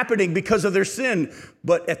things were happening because of their sin,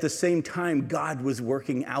 but at the same time, God was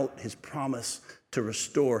working out his promise to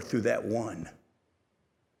restore through that one.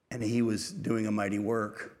 And he was doing a mighty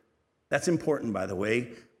work. That's important, by the way,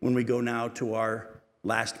 when we go now to our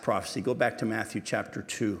last prophecy. Go back to Matthew chapter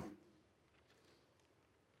 2.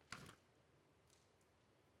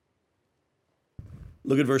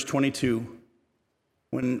 Look at verse 22.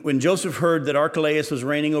 When Joseph heard that Archelaus was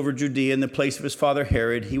reigning over Judea in the place of his father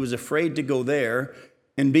Herod, he was afraid to go there.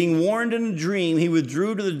 And being warned in a dream, he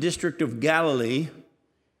withdrew to the district of Galilee.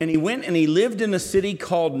 And he went and he lived in a city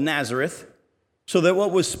called Nazareth, so that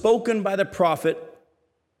what was spoken by the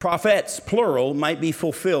prophets, plural, might be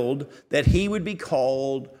fulfilled, that he would be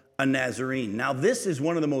called a Nazarene. Now, this is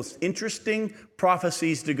one of the most interesting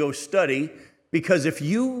prophecies to go study, because if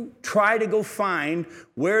you try to go find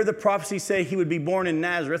where the prophecies say he would be born in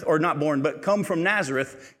Nazareth, or not born, but come from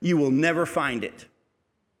Nazareth, you will never find it.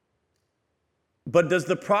 But does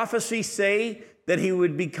the prophecy say that he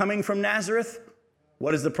would be coming from Nazareth?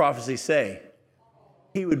 What does the prophecy say?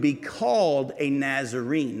 He would be called a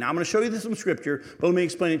Nazarene. Now, I'm going to show you some scripture, but let me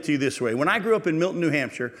explain it to you this way. When I grew up in Milton, New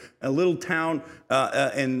Hampshire, a little town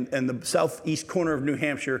in the southeast corner of New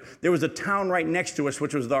Hampshire, there was a town right next to us,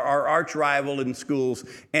 which was our arch rival in schools,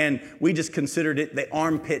 and we just considered it the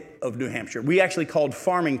armpit of New Hampshire. We actually called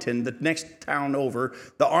Farmington, the next town over,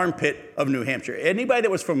 the armpit of New Hampshire. Anybody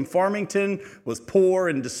that was from Farmington was poor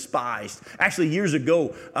and despised. Actually, years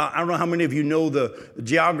ago, I don't know how many of you know the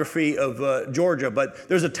geography of Georgia, but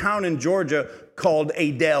there's a town in Georgia called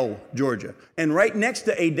Adel, Georgia. And right next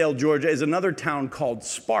to Adel, Georgia is another town called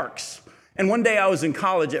Sparks. And one day I was in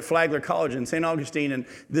college at Flagler College in St. Augustine, and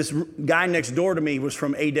this guy next door to me was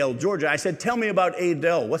from Adel, Georgia. I said, tell me about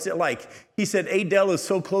Adel. What's it like? He said, Adel is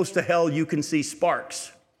so close to hell you can see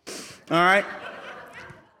sparks. All right?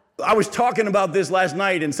 I was talking about this last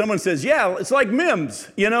night, and someone says, yeah, it's like Mims.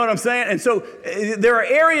 You know what I'm saying? And so there are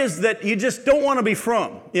areas that you just don't want to be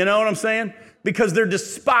from. You know what I'm saying? Because they're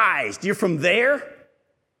despised. You're from there?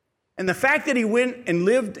 And the fact that he went and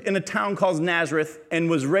lived in a town called Nazareth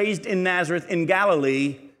and was raised in Nazareth in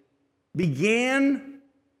Galilee began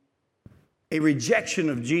a rejection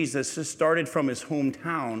of Jesus that started from his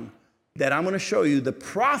hometown that I'm going to show you the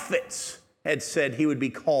prophets had said he would be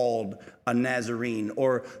called a Nazarene,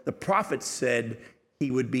 or the prophets said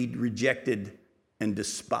he would be rejected and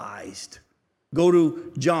despised. Go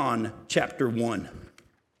to John chapter 1.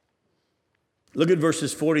 Look at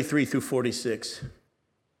verses 43 through 46.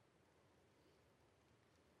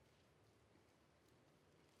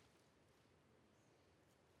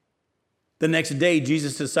 The next day,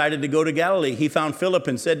 Jesus decided to go to Galilee. He found Philip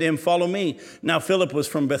and said to him, follow me. Now, Philip was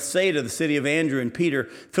from Bethsaida, the city of Andrew and Peter.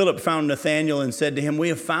 Philip found Nathanael and said to him, we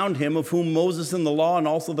have found him of whom Moses and the law and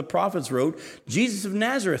also the prophets wrote, Jesus of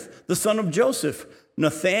Nazareth, the son of Joseph.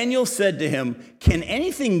 Nathanael said to him, can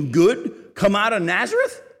anything good come out of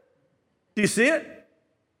Nazareth? Do you see it?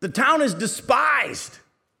 The town is despised.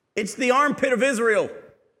 It's the armpit of Israel.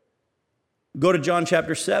 Go to John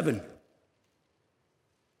chapter 7.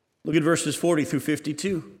 Look at verses 40 through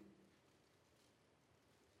 52.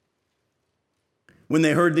 When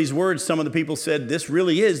they heard these words, some of the people said, this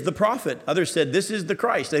really is the prophet. Others said, this is the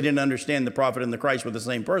Christ. They didn't understand the prophet and the Christ were the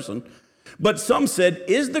same person. But some said,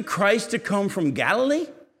 is the Christ to come from Galilee?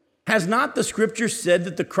 Has not the scripture said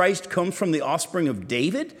that the Christ comes from the offspring of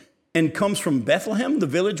David and comes from Bethlehem, the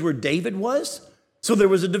village where David was? So there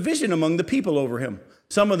was a division among the people over him.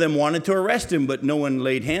 Some of them wanted to arrest him, but no one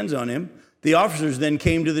laid hands on him. The officers then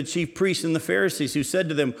came to the chief priests and the Pharisees, who said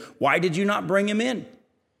to them, why did you not bring him in?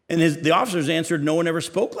 And the officers answered, no one ever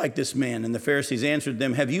spoke like this man. And the Pharisees answered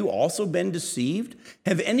them, have you also been deceived?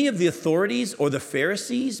 Have any of the authorities or the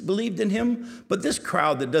Pharisees believed in him? But this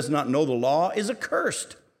crowd that does not know the law is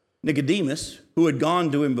accursed. Nicodemus, who had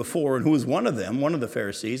gone to him before and who was one of them, one of the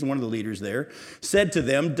Pharisees and one of the leaders there, said to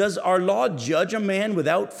them, does our law judge a man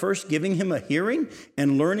without first giving him a hearing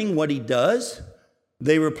and learning what he does?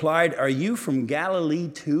 They replied, are you from Galilee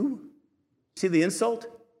too? See the insult?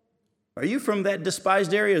 Are you from that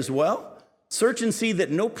despised area as well? Search and see that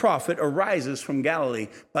no prophet arises from Galilee.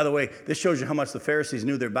 By the way, this shows you how much the Pharisees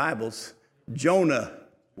knew their Bibles. Jonah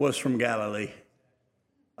was from Galilee.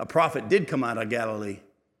 A prophet did come out of Galilee.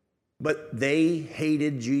 But they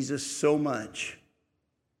hated Jesus so much,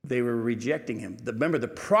 they were rejecting him. Remember, the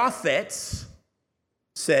prophets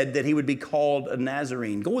said that he would be called a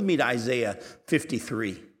Nazarene. Go with me to Isaiah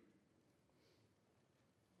 53.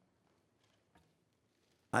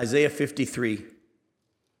 Isaiah 53.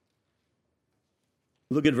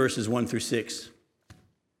 Look at verses 1 through 6.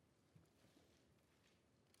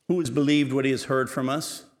 Who has believed what he has heard from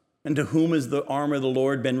us? And to whom has the arm of the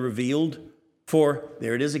Lord been revealed? For,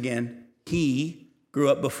 there it is again, he grew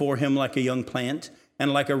up before him like a young plant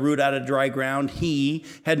and like a root out of dry ground. He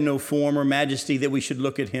had no form or majesty that we should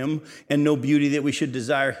look at him, and no beauty that we should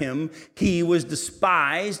desire him. He was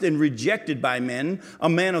despised and rejected by men, a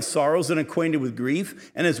man of sorrows and acquainted with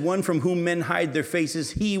grief. And as one from whom men hide their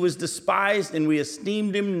faces, he was despised, and we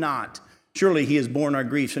esteemed him not. Surely he has borne our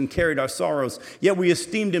griefs and carried our sorrows. Yet we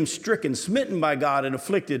esteemed him stricken, smitten by God, and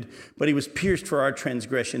afflicted. But he was pierced for our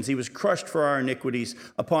transgressions. He was crushed for our iniquities.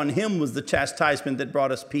 Upon him was the chastisement that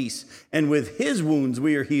brought us peace. And with his wounds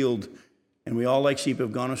we are healed. And we all like sheep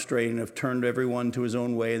have gone astray and have turned every one to his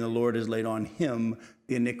own way. And the Lord has laid on him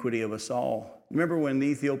the iniquity of us all. Remember when the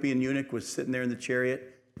Ethiopian eunuch was sitting there in the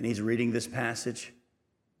chariot and he's reading this passage?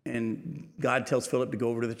 And God tells Philip to go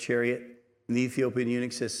over to the chariot. And the Ethiopian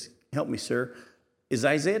eunuch says, "Help me, sir. Is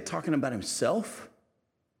Isaiah talking about himself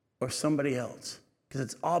or somebody else?" Because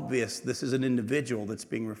it's obvious this is an individual that's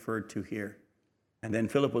being referred to here. And then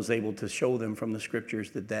Philip was able to show them from the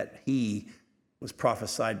scriptures that he was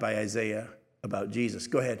prophesied by Isaiah about Jesus.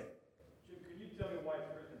 Go ahead. Jim, can you tell me why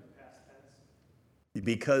it's written in past tense?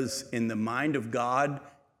 Because in the mind of God,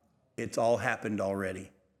 it's all happened already.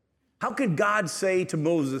 How could God say to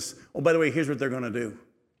Moses, "Oh, by the way, here's what they're going to do"?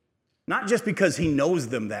 Not just because he knows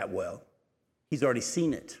them that well. He's already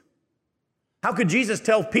seen it. How could Jesus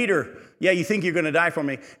tell Peter, "Yeah, you think you're going to die for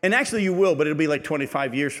me? And actually you will, but it'll be like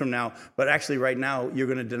 25 years from now. But actually right now, you're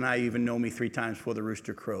going to deny you even know me 3 times before the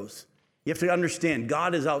rooster crows." You have to understand,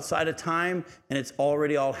 God is outside of time, and it's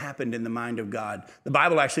already all happened in the mind of God. The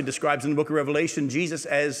Bible actually describes in the book of Revelation Jesus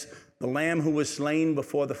as the Lamb who was slain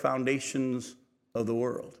before the foundations of the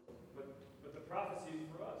world. But the prophecy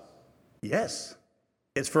is for us. Yes.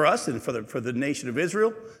 It's for us and for the nation of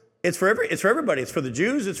Israel. It's for everybody. It's for the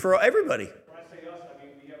Jews. It's for everybody. When I say us, I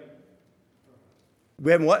mean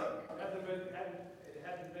We haven't what? It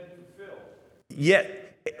hasn't been fulfilled.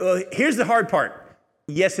 Yet. Well, here's the hard part.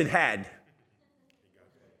 Yes, it had.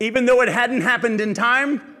 Even though it hadn't happened in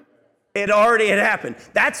time, it already had happened.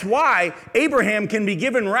 That's why Abraham can be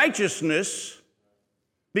given righteousness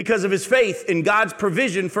because of his faith in God's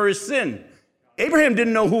provision for his sin. Abraham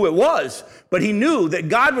didn't know who it was, but he knew that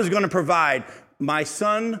God was going to provide. My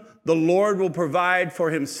son, the Lord will provide for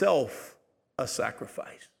himself a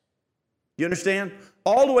sacrifice. You understand?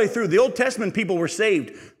 All the way through, the Old Testament people were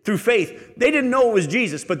saved through faith. They didn't know it was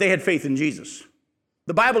Jesus, but they had faith in Jesus.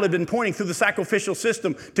 The Bible had been pointing through the sacrificial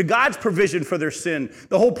system to God's provision for their sin.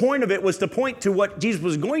 The whole point of it was to point to what Jesus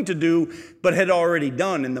was going to do, but had already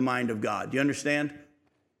done in the mind of God. Do you understand?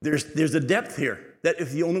 There's a depth here. That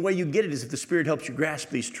if the only way you get it is if the Spirit helps you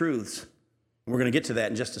grasp these truths. We're going to get to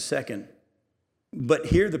that in just a second. But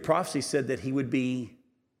here the prophecy said that he would be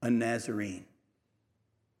a Nazarene.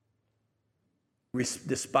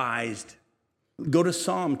 Despised. Go to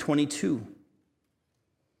Psalm 22.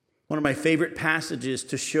 One of my favorite passages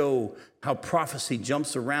to show how prophecy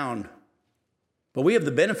jumps around. But we have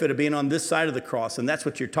the benefit of being on this side of the cross, and that's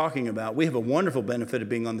what you're talking about. We have a wonderful benefit of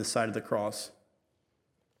being on this side of the cross.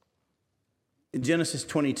 In Genesis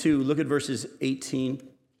 22, look at verses 18.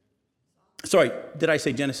 Sorry, did I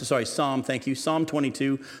say Genesis? Sorry, Psalm, thank you. Psalm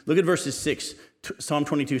 22, look at verses 6. Psalm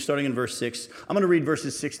 22, starting in verse 6. I'm going to read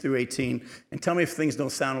verses 6 through 18, and tell me if things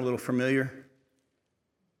don't sound a little familiar.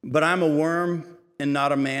 But I'm a worm and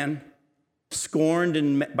not a man,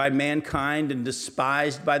 scorned by mankind and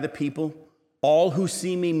despised by the people. All who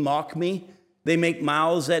see me mock me. They make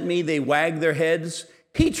mouths at me. They wag their heads.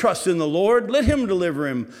 He trusts in the Lord. Let him deliver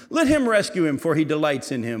him. Let him rescue him, for he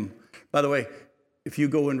delights in him. By the way, if you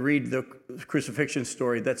go and read the crucifixion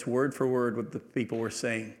story, that's word for word what the people were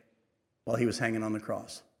saying while he was hanging on the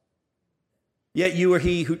cross. Yet you are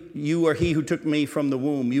he who took me from the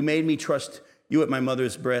womb. You made me trust you at my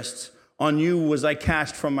mother's breasts. On you was I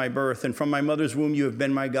cast from my birth, and from my mother's womb you have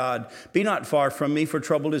been my God. Be not far from me, for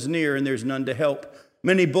trouble is near, and there's none to help.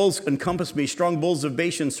 Many bulls encompass me. Strong bulls of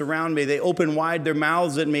Bashan surround me. They open wide their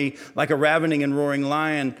mouths at me like a ravening and roaring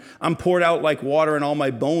lion. I'm poured out like water, and all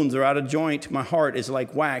my bones are out of joint. My heart is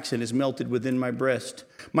like wax and is melted within my breast.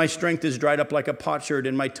 My strength is dried up like a potsherd,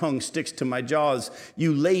 and my tongue sticks to my jaws.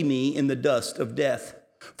 You lay me in the dust of death.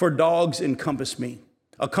 For dogs encompass me.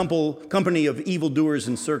 A company of evildoers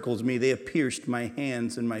encircles me. They have pierced my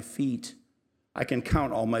hands and my feet. I can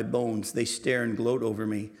count all my bones. They stare and gloat over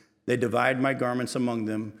me. They divide my garments among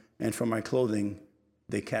them, and for my clothing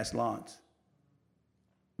they cast lots.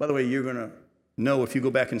 By the way, you're going to know if you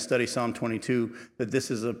go back and study Psalm 22 that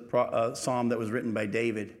this is a psalm that was written by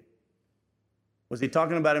David. Was he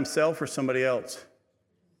talking about himself or somebody else?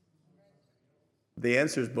 The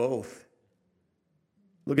answer is both.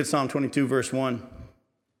 Look at Psalm 22, verse 1.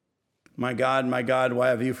 My God, why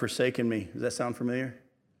have you forsaken me? Does that sound familiar?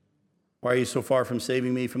 Why are you so far from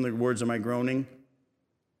saving me from the words of my groaning?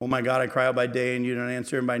 Oh my God, I cry out by day and you don't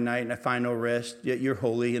answer, and by night and I find no rest. Yet you're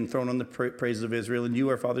holy and thrown on the praises of Israel, and you,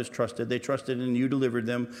 our fathers, trusted. They trusted and you delivered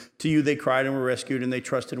them. To you they cried and were rescued, and they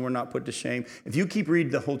trusted and were not put to shame. If you keep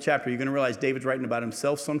reading the whole chapter, you're going to realize David's writing about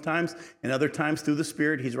himself sometimes, and other times through the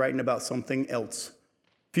Spirit, he's writing about something else.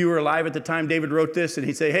 If you were alive at the time David wrote this, and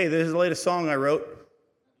he'd say, hey, this is the latest song I wrote,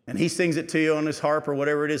 and he sings it to you on his harp or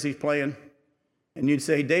whatever it is he's playing, and you'd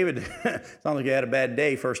say, David, sounds like you had a bad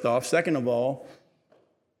day, first off. Second of all,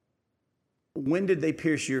 when did they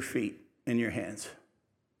pierce your feet and your hands?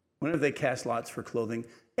 When have they cast lots for clothing?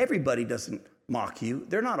 Everybody doesn't mock you.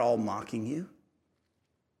 They're not all mocking you.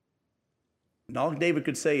 And all David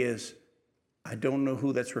could say is, I don't know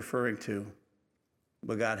who that's referring to,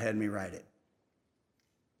 but God had me write it.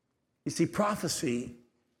 You see, prophecy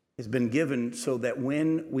has been given so that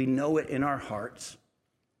when we know it in our hearts,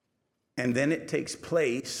 and then it takes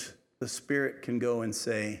place, the Spirit can go and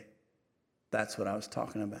say, that's what I was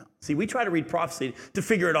talking about. See, we try to read prophecy to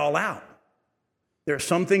figure it all out. There are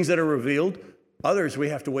some things that are revealed. Others, we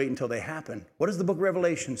have to wait until they happen. What does the book of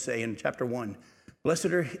Revelation say in chapter 1? Blessed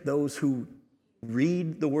are those who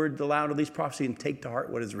read the word aloud of these prophecies and take to heart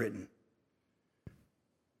what is written.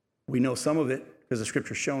 We know some of it because the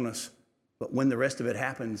Scripture's shown us. But when the rest of it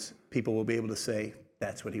happens, people will be able to say,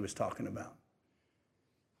 that's what he was talking about.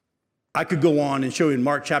 I could go on and show you in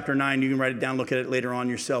Mark chapter 9. You can write it down, look at it later on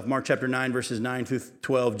yourself. Mark chapter 9, verses 9 through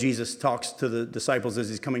 12. Jesus talks to the disciples as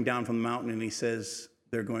he's coming down from the mountain, and he says,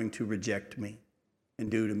 they're going to reject me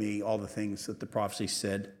and do to me all the things that the prophecy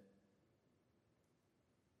said.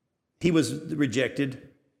 He was rejected.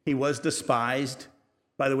 He was despised.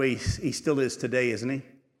 By the way, he still is today, isn't he?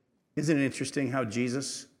 Isn't it interesting how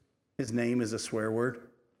Jesus, his name is a swear word?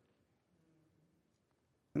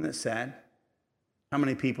 Isn't that sad? How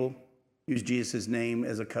many people use Jesus' name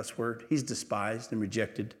as a cuss word? He's despised and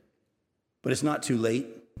rejected. But it's not too late.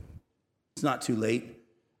 It's not too late.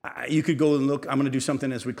 You could go and look. I'm going to do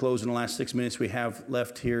something as we close in the last 6 minutes we have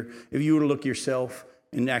left here. If you were to look yourself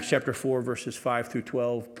in Acts chapter 4, verses 5 through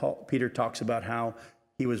 12, Peter talks about how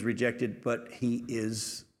he was rejected, but he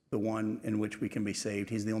is the one in which we can be saved.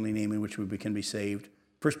 He's the only name in which we can be saved.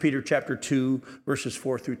 1 Peter chapter 2, verses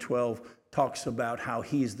 4 through 12, talks about how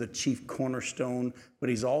he's the chief cornerstone, but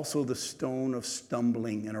he's also the stone of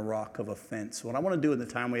stumbling and a rock of offense. What I want to do in the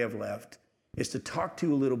time we have left is to talk to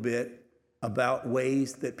you a little bit about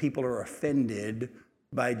ways that people are offended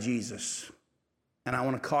by Jesus. And I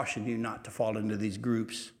want to caution you not to fall into these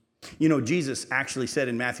groups. You know, Jesus actually said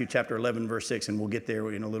in Matthew chapter 11, verse 6, and we'll get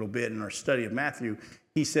there in a little bit in our study of Matthew,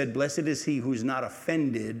 he said, blessed is he who's not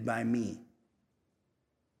offended by me.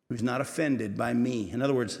 Who's not offended by me. In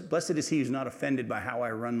other words, blessed is he who's not offended by how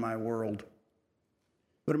I run my world.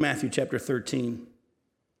 Go to Matthew chapter 13.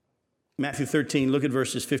 Matthew 13, look at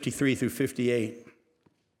verses 53 through 58.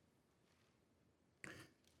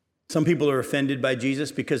 Some people are offended by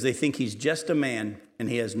Jesus because they think he's just a man and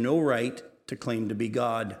he has no right to claim to be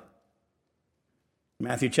God.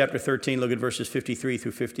 Matthew chapter 13, look at verses 53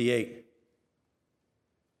 through 58.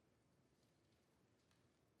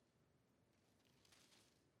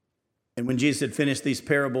 And when Jesus had finished these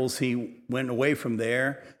parables, he went away from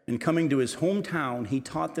there, and coming to his hometown, he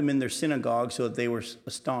taught them in their synagogue so that they were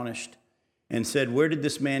astonished and said, where did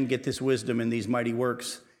this man get this wisdom and these mighty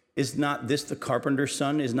works? Is not this the carpenter's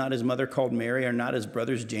son? Is not his mother called Mary? Are not his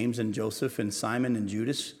brothers James and Joseph and Simon and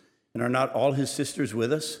Judas? And are not all his sisters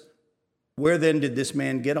with us? Where then did this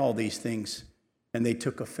man get all these things? And they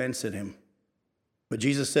took offense at him. But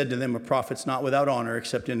Jesus said to them, a prophet's not without honor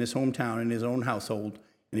except in his hometown, in his own household.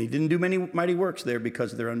 And he didn't do many mighty works there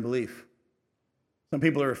because of their unbelief. Some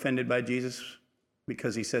people are offended by Jesus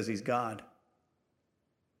because he says he's God.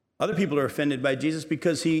 Other people are offended by Jesus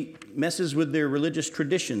because he messes with their religious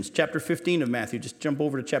traditions. Chapter 15 of Matthew, just jump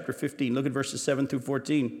over to chapter 15. Look at verses 7 through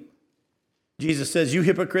 14. Jesus says, you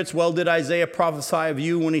hypocrites, well did Isaiah prophesy of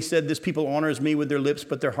you when he said, this people honors me with their lips,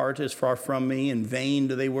 but their heart is far from me. In vain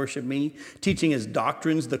do they worship me, teaching as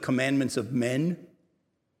doctrines the commandments of men.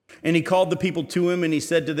 And he called the people to him, and he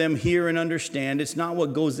said to them, hear and understand. It's not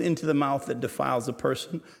what goes into the mouth that defiles a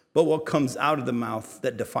person, but what comes out of the mouth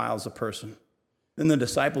that defiles a person. Then the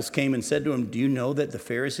disciples came and said to him, do you know that the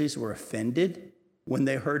Pharisees were offended when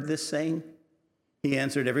they heard this saying? He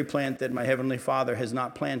answered, every plant that my heavenly Father has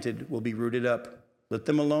not planted will be rooted up. Let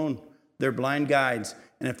them alone. They're blind guides.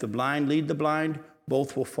 And if the blind lead the blind,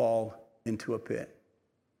 both will fall into a pit.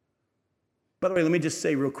 By the way, let me just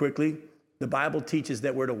say real quickly, the Bible teaches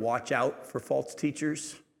that we're to watch out for false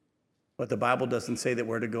teachers, but the Bible doesn't say that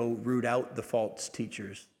we're to go root out the false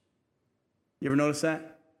teachers. You ever notice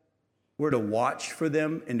that? We're to watch for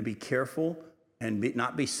them and to be careful and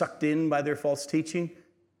not be sucked in by their false teaching,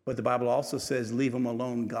 But the Bible also says, leave them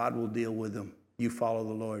alone. God will deal with them. You follow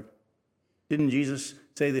the Lord. Didn't Jesus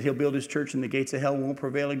say that he'll build his church and the gates of hell won't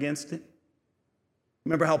prevail against it?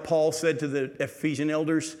 Remember how Paul said to the Ephesian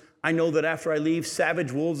elders, I know that after I leave,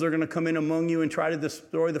 savage wolves are going to come in among you and try to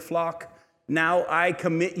destroy the flock. Now I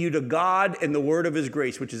commit you to God and the word of his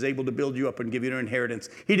grace, which is able to build you up and give you an inheritance.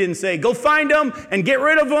 He didn't say, go find them and get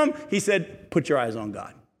rid of them. He said, put your eyes on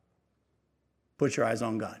God. Put your eyes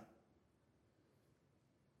on God.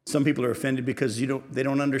 Some people are offended because they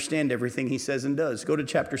don't understand everything he says and does. Go to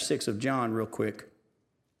chapter 6 of John real quick.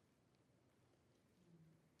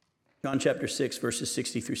 John chapter 6, verses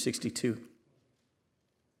 60 through 62.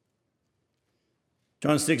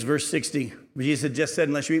 John 6, verse 60. Jesus had just said,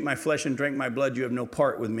 unless you eat my flesh and drink my blood, you have no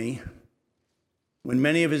part with me. When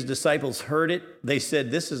many of his disciples heard it, they said,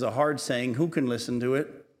 this is a hard saying. Who can listen to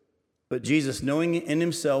it? But Jesus, knowing in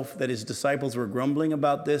himself that his disciples were grumbling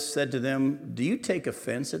about this, said to them, do you take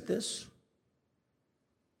offense at this?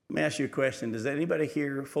 Let me ask you a question. Does anybody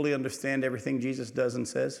here fully understand everything Jesus does and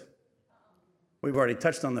says? We've already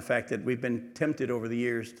touched on the fact that we've been tempted over the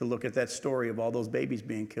years to look at that story of all those babies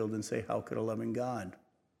being killed and say, how could a loving God?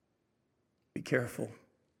 Be careful.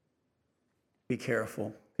 Be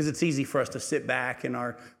careful. Because it's easy for us to sit back in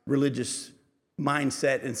our religious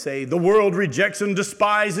mindset and say, the world rejects and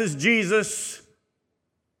despises Jesus.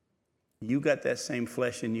 You got that same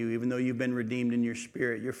flesh in you. Even though you've been redeemed in your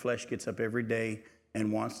spirit, your flesh gets up every day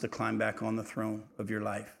and wants to climb back on the throne of your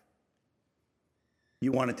life.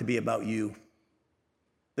 You want it to be about you.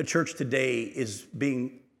 The church today is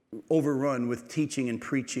being overrun with teaching and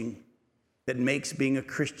preaching that makes being a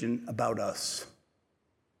Christian about us.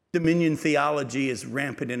 Dominion theology is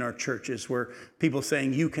rampant in our churches, where people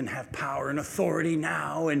saying you can have power and authority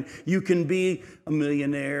now, and you can be a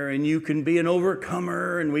millionaire, and you can be an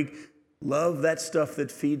overcomer, and we love that stuff that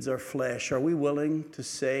feeds our flesh. Are we willing to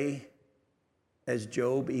say, as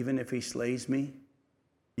Job, even if he slays me,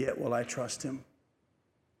 yet will I trust him?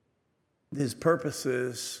 His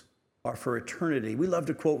purposes are for eternity. We love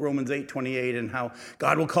to quote Romans 8:28 and how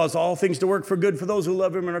God will cause all things to work for good for those who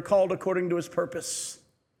love him and are called according to his purpose.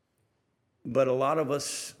 But a lot of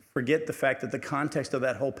us forget the fact that the context of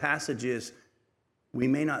that whole passage is we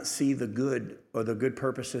may not see the good or the good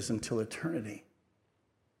purposes until eternity.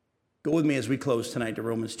 Go with me as we close tonight to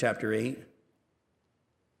Romans chapter 8.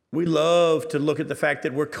 We love to look at the fact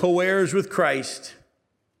that we're co-heirs with Christ.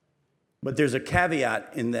 But there's a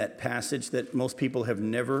caveat in that passage that most people have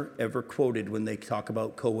never, ever quoted when they talk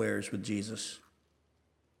about co-heirs with Jesus.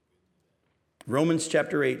 Romans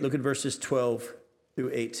chapter 8, look at verses 12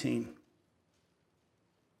 through 18.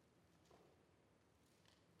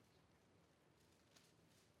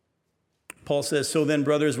 Paul says, so then,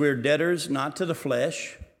 brothers, we are debtors not to the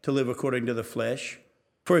flesh, to live according to the flesh.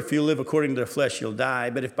 For if you live according to the flesh, you'll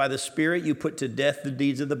die. But if by the Spirit you put to death the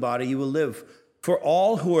deeds of the body, you will live. For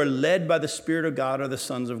all who are led by the Spirit of God are the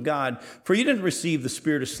sons of God. For you didn't receive the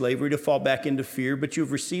spirit of slavery to fall back into fear, but you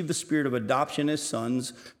have received the spirit of adoption as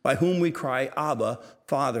sons, by whom we cry, Abba,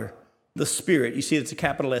 Father. The Spirit, you see it's a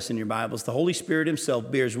capital S in your Bibles, the Holy Spirit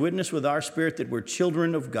himself bears witness with our spirit that we're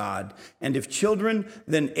children of God. And if children,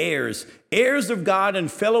 then heirs, heirs of God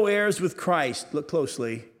and fellow heirs with Christ. Look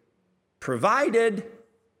closely. Provided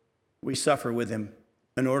we suffer with him,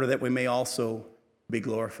 in order that we may also be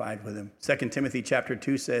glorified with him. 2 Timothy chapter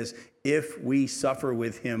 2 says, if we suffer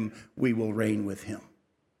with him, we will reign with him.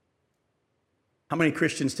 How many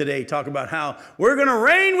Christians today talk about how we're going to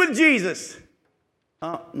reign with Jesus?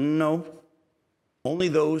 No. Only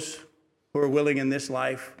those who are willing in this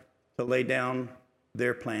life to lay down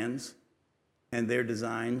their plans and their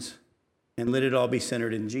designs and let it all be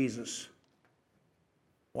centered in Jesus.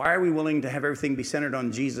 Why are we willing to have everything be centered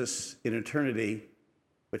on Jesus in eternity,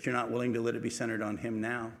 but you're not willing to let it be centered on him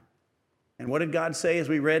now? And what did God say as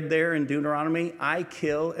we read there in Deuteronomy? I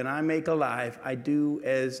kill and I make alive. I do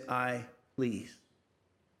as I please.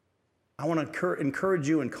 I want to encourage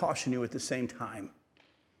you and caution you at the same time.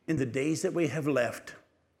 In the days that we have left,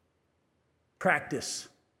 practice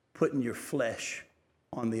putting your flesh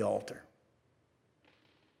on the altar.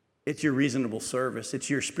 It's your reasonable service. It's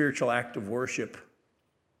your spiritual act of worship.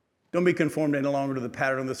 Don't be conformed any longer to the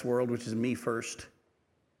pattern of this world, which is me first.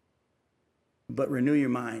 But renew your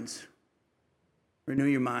minds. Renew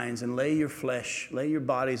your minds and lay your flesh, lay your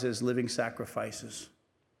bodies as living sacrifices.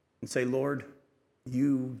 And say, Lord,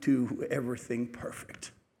 you do everything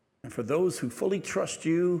perfect. And for those who fully trust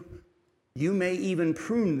you, you may even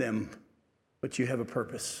prune them, but you have a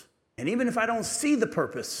purpose. And even if I don't see the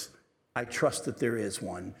purpose, I trust that there is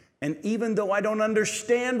one. And even though I don't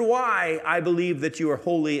understand why, I believe that you are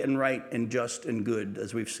holy and right and just and good,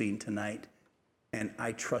 as we've seen tonight. and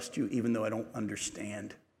I trust you even though I don't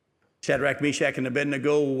understand. Shadrach, Meshach, and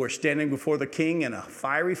Abednego were standing before the king in a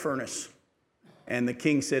fiery furnace. And the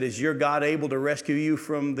king said, is your God able to rescue you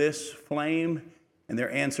from this flame? And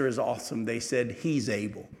their answer is awesome. They said, he's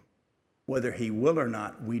able. Whether he will or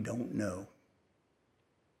not, we don't know.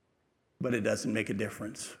 But it doesn't make a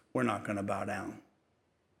difference. We're not going to bow down.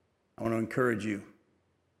 I want to encourage you.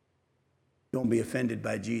 Don't be offended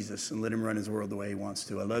by Jesus and let him run his world the way he wants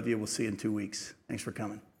to. I love you. We'll see you in 2 weeks. Thanks for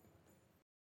coming.